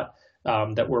 there's a lot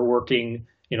that we're working,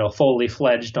 fully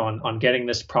fledged on getting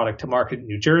this product to market in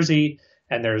New Jersey.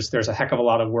 And there's a heck of a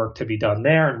lot of work to be done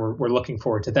there. And we're looking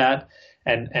forward to that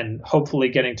and hopefully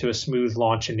getting to a smooth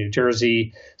launch in New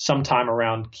Jersey sometime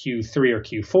around Q3 or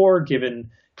Q4, given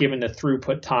the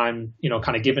throughput time,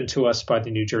 kind of given to us by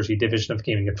the New Jersey Division of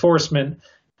Gaming Enforcement,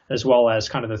 as well as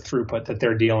kind of the throughput that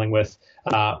they're dealing with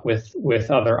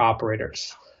other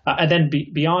operators. And then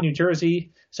beyond New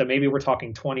Jersey, so maybe we're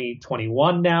talking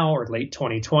 2021 now or late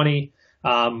 2020.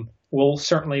 We'll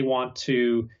certainly want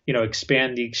to,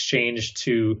 expand the exchange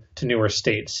to newer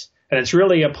states. And it's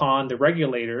really upon the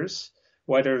regulators,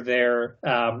 whether they're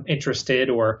interested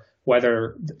or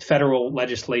whether federal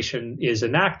legislation is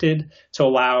enacted to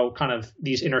allow kind of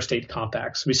these interstate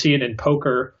compacts. We see it in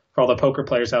poker for all the poker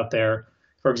players out there,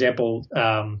 for example,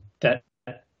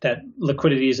 that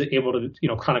liquidity is able to,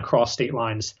 kind of cross state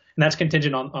lines. And that's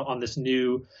contingent on this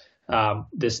new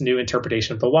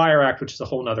interpretation of the Wire Act, which is a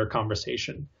whole nother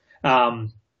conversation.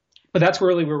 But that's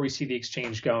really where we see the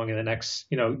exchange going in the next,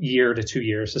 year to 2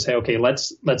 years, to say, okay,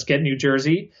 let's get New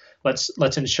Jersey.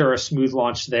 Let's ensure a smooth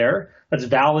launch there. Let's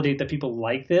validate that people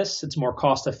like this. It's more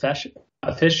cost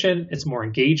efficient. It's more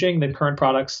engaging than current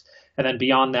products. And then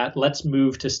beyond that, let's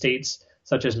move to states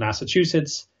such as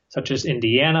Massachusetts, such as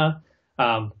Indiana,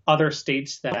 other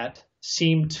states that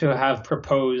seem to have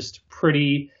proposed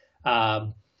pretty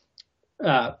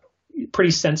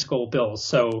sensible bills.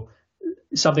 So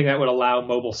something that would allow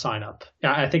mobile sign up.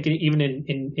 I think even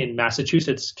in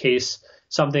Massachusetts case,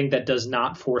 something that does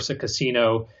not force a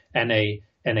casino and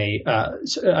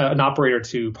an operator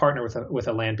to partner with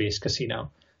a land-based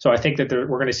casino. So I think that we're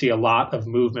going to see a lot of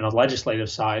movement on the legislative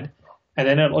side, and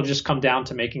then it'll just come down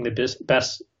to making the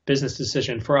best business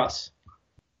decision for us.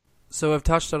 So we've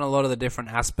touched on a lot of the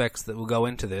different aspects that will go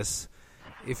into this.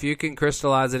 If you can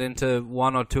crystallize it into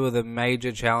one or two of the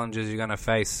major challenges you're going to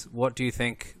face, what do you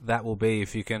think that will be?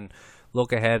 If you can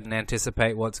look ahead and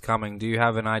anticipate what's coming, do you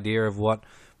have an idea of what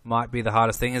might be the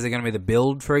hardest thing? Is it going to be the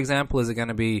build, for example? Is it going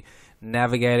to be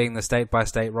navigating the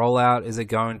state-by-state rollout? Is it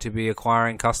going to be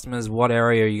acquiring customers? What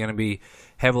area are you going to be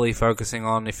heavily focusing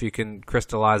on if you can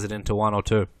crystallize it into one or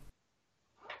two?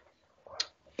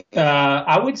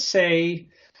 I would say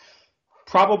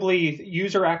probably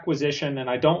user acquisition, and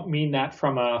I don't mean that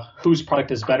from a whose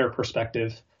product is better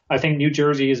perspective. I think New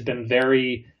Jersey has been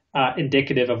very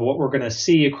indicative of what we're going to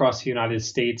see across the United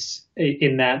States,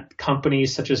 in that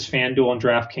companies such as FanDuel and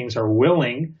DraftKings are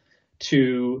willing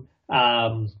to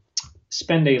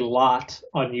spend a lot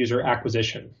on user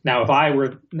acquisition. Now, if I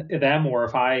were them, or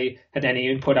if I had any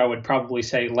input, I would probably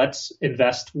say, let's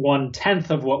invest 1/10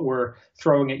 of what we're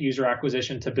throwing at user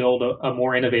acquisition to build a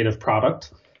more innovative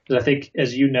product. Because I think,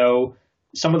 as you know,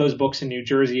 some of those books in New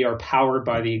Jersey are powered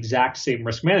by the exact same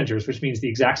risk managers, which means the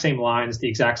exact same lines, the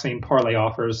exact same parlay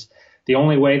offers. The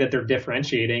only way that they're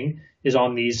differentiating is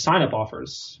on these sign-up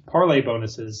offers, parlay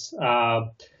bonuses,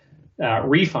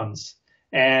 refunds.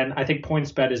 And I think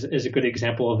PointsBet is a good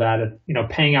example of that.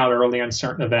 Paying out early on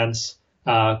certain events,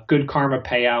 good karma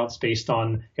payouts based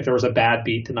on if there was a bad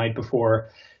beat the night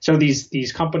before. So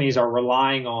these companies are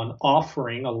relying on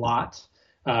offering a lot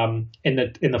in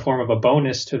the form of a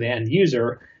bonus to the end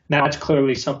user. And that's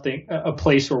clearly a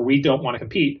place where we don't want to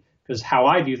compete, because how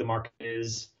I view the market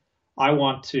is I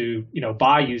want to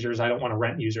buy users. I don't want to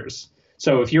rent users.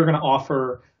 So if you're going to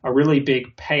offer a really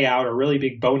big payout, a really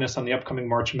big bonus on the upcoming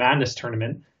March Madness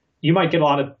tournament, you might get a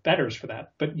lot of bettors for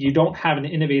that, but you don't have an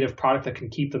innovative product that can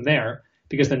keep them there,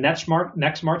 because the next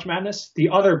March Madness, the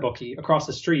other bookie across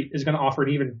the street is going to offer an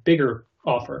even bigger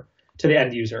offer to the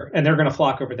end user, and they're going to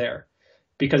flock over there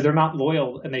because they're not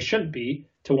loyal, and they shouldn't be,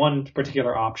 to one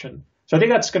particular option. So I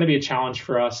think that's going to be a challenge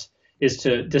for us, is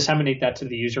to disseminate that to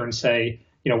the user and say,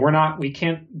 we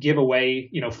can't give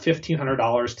away,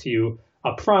 $1,500 to you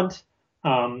up front.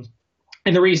 And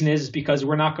the reason is because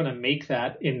we're not going to make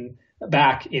that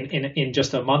back in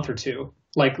just a month or two,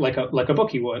 like a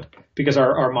bookie would, because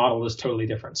our model is totally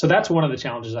different. So that's one of the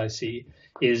challenges I see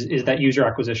is that user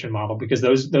acquisition model, because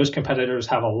those competitors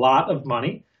have a lot of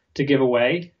money to give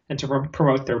away and to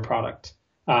promote their product.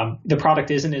 The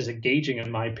product isn't as engaging, in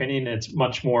my opinion. It's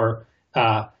much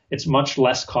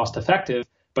less cost effective,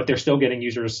 but they're still getting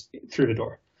users through the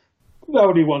door. That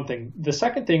would be one thing. The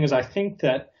second thing is, I think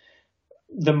that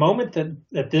the moment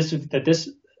that this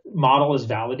model is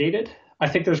validated, I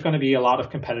think there's going to be a lot of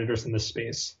competitors in this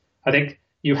space. I think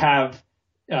you have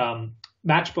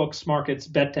Matchbooks, Markets,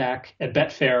 BetDAQ, and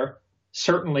Betfair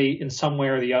certainly in some way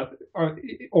or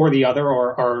the other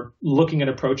are looking at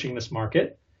approaching this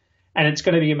market. And it's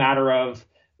going to be a matter of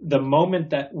the moment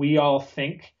that we all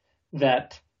think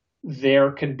that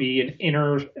there can be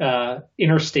an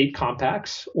interstate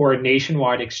compacts or a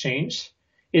nationwide exchange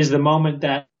is the moment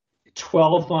that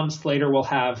 12 months later we'll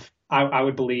have, I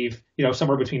would believe,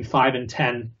 somewhere between 5 and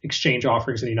 10 exchange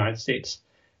offerings in the United States.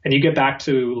 And you get back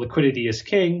to liquidity is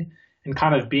king, and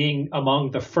kind of being among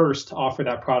the first to offer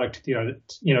that product,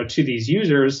 to these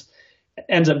users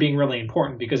ends up being really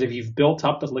important, because if you've built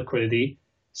up the liquidity,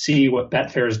 see what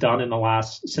Betfair has done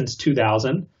since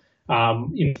 2000.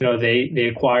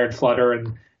 They acquired Flutter,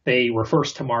 and they were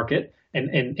first to market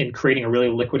and creating a really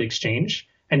liquid exchange.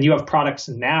 And you have products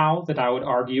now that I would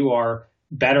argue are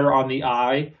better on the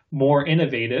eye, more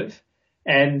innovative,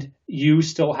 and you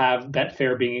still have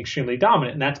Betfair being extremely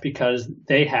dominant. And that's because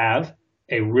they have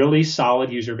a really solid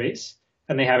user base,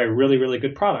 and they have a really, really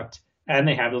good product, and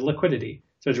they have the liquidity.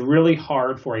 So it's really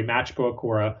hard for a Matchbook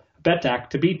or a BetDAQ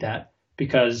to beat that,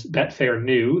 because Betfair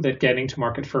knew that getting to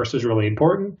market first is really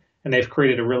important, and they've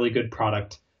created a really good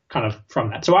product kind of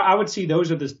from that. So I would see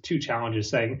those are the two challenges,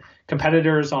 saying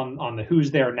competitors on the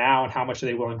who's there now and how much are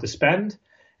they willing to spend.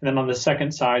 And then on the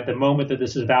second side, the moment that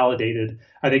this is validated,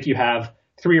 I think you have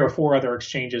 3 or 4 other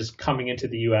exchanges coming into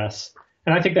the US.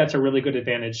 And I think that's a really good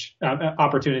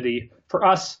opportunity for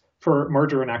us for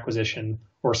merger and acquisition,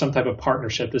 or some type of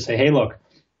partnership to say, hey, look,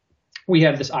 we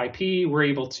have this IP, we're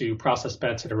able to process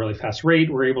bets at a really fast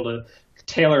rate, we're able to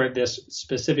tailor this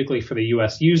specifically for the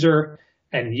US user,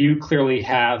 and you clearly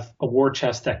have a war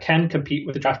chest that can compete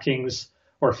with the DraftKings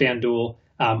or FanDuel.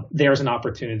 There's an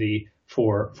opportunity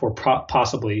for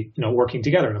possibly working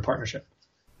together in a partnership.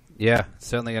 Yeah,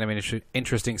 certainly going to be an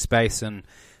interesting space, and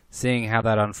seeing how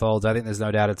that unfolds, I think there's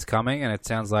no doubt it's coming, and it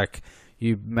sounds like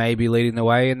you may be leading the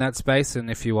way in that space. And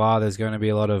if you are, there's going to be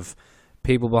a lot of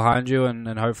people behind you, and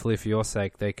hopefully for your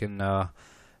sake, they can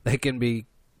be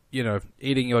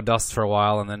eating your dust for a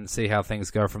while and then see how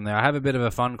things go from there. I have a bit of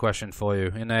a fun question for you.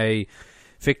 In a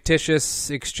fictitious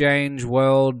exchange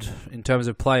world, in terms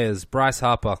of players, Bryce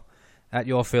Harper at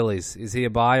your Phillies, is he a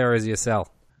buy or is he a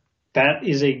sell? That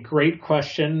is a great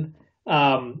question.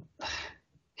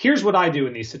 Here's what I do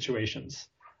in these situations.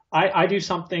 I do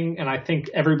something, and I think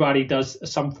everybody does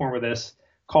some form of this,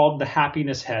 called the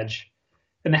happiness hedge.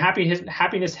 And the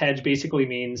happiness hedge basically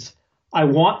means I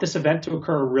want this event to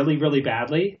occur really, really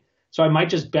badly, so I might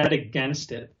just bet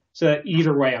against it, so that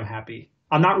either way I'm happy.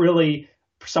 I'm not really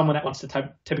someone that wants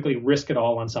to typically risk it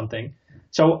all on something.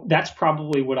 So that's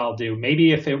probably what I'll do.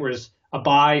 Maybe if it was a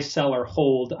buy, sell, or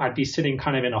hold, I'd be sitting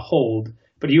kind of in a hold.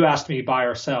 But you asked me buy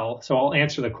or sell, so I'll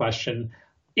answer the question.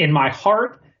 In my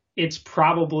heart, it's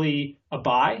probably a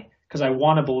buy because I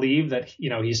want to believe that,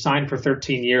 he's signed for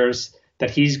 13 years,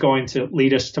 that he's going to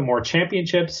lead us to more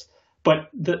championships. But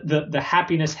the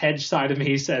happiness hedge side of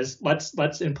me says,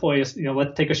 let's employ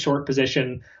let's take a short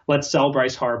position, let's sell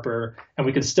Bryce Harper, and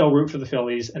we can still root for the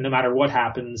Phillies. And no matter what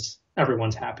happens,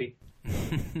 everyone's happy.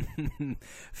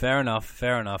 Fair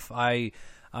enough.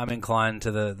 I'm inclined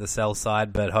to the sell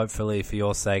side, but hopefully for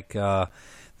your sake,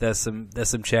 there's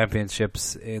some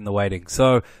championships in the waiting.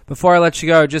 So before I let you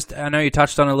go, I know you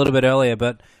touched on it a little bit earlier,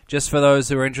 but just for those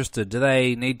who are interested, do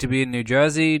they need to be in New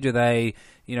Jersey? Do they,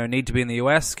 need to be in the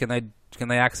US? Can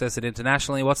they access it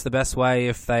internationally? What's the best way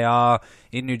if they are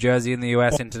in New Jersey, in the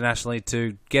US, internationally,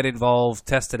 to get involved,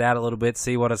 test it out a little bit,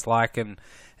 see what it's like, and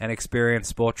experience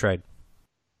Sport Trade?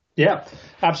 Yeah,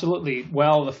 absolutely.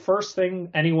 Well, the first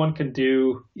thing anyone can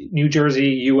do, New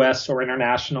Jersey, US, or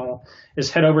international, is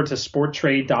head over to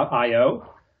sporttrade.io.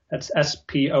 That's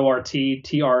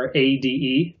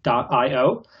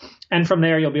sporttrade.io. And from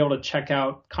there, you'll be able to check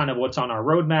out kind of what's on our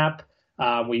roadmap.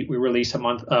 We release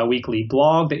a weekly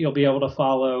blog that you'll be able to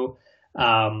follow.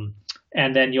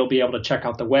 And then you'll be able to check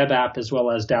out the web app as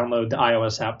well as download the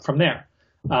iOS app from there.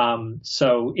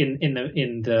 So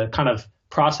in the kind of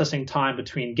processing time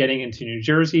between getting into New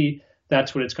Jersey,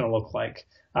 that's what it's going to look like.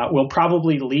 We'll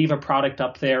probably leave a product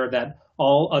up there that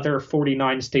all other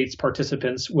 49 states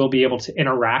participants will be able to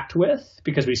interact with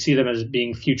because we see them as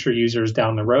being future users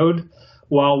down the road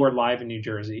while we're live in New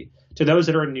Jersey. To those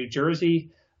that are in New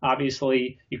Jersey,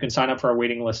 obviously you can sign up for our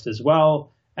waiting list as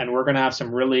well. And we're going to have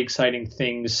some really exciting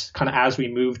things kind of as we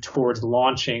move towards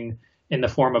launching in the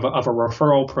form of a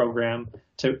referral program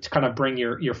to kind of bring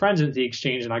your friends into the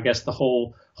exchange. And I guess the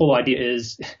whole idea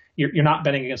is you're not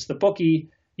betting against the bookie,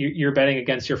 you're betting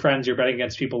against your friends, you're betting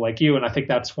against people like you. And I think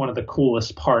that's one of the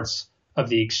coolest parts of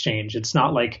the exchange. It's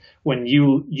not like when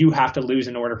you have to lose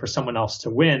in order for someone else to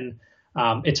win.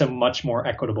 It's a much more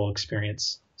equitable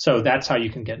experience. So that's how you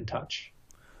can get in touch.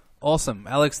 Awesome.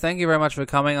 Alex, thank you very much for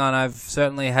coming on. I've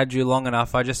certainly had you long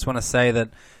enough. I just want to say that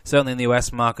certainly in the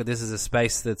US market, this is a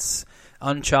space that's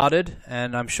uncharted,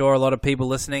 and I'm sure a lot of people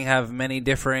listening have many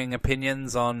differing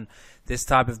opinions on this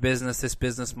type of business, this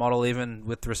business model, even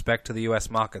with respect to the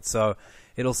US market. So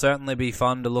it'll certainly be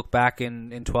fun to look back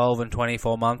in 12 and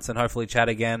 24 months and hopefully chat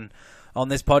again on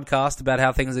this podcast about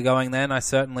how things are going then. I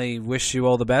certainly wish you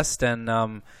all the best,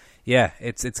 and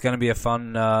it's going to be a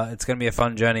fun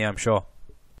journey, I'm sure.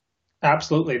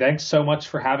 Absolutely. Thanks so much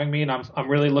for having me, and I'm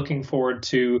really looking forward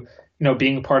to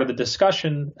being a part of the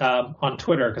discussion on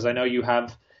Twitter, because I know you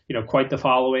have quite the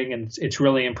following, and it's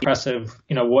really impressive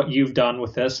what you've done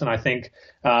with this. And I think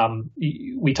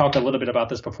we talked a little bit about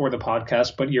this before the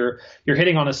podcast, but you're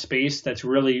hitting on a space that's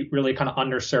really kind of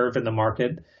underserved in the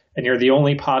market, and you're the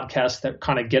only podcast that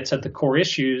kind of gets at the core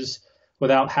issues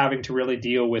without having to really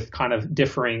deal with kind of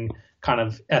differing kind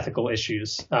of ethical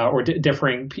issues or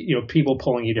differing, people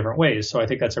pulling you different ways. So I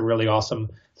think that's a really awesome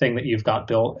thing that you've got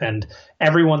built. And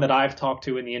everyone that I've talked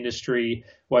to in the industry,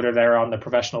 whether they're on the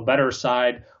professional bettor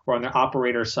side or on the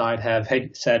operator side, have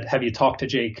said, have you talked to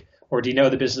Jake? Or do you know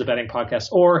the Business of Betting podcast?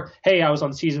 Or, hey, I was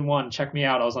on season 1, check me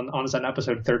out. I was on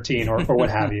episode 13 or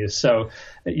what have you. So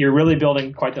you're really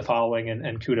building quite the following,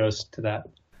 and kudos to that.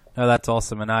 No, that's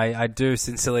awesome, and I do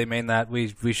sincerely mean that.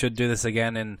 We should do this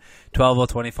again in 12 or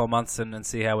 24 months and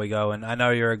see how we go. And I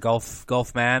know you're a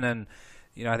golf man, and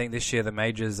I think this year the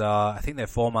majors are, I think they're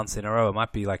 4 months in a row. It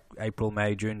might be like April,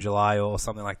 May, June, July, or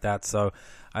something like that. So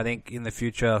I think in the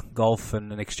future, golf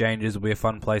and exchanges will be a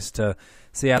fun place to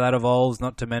see how that evolves.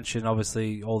 Not to mention,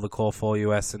 obviously, all the core 4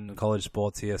 US and college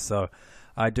sports here. So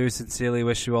I do sincerely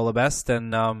wish you all the best,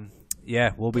 and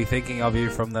we'll be thinking of you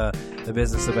from the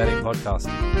Business of Betting podcast.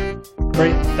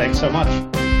 Great. Thanks so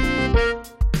much.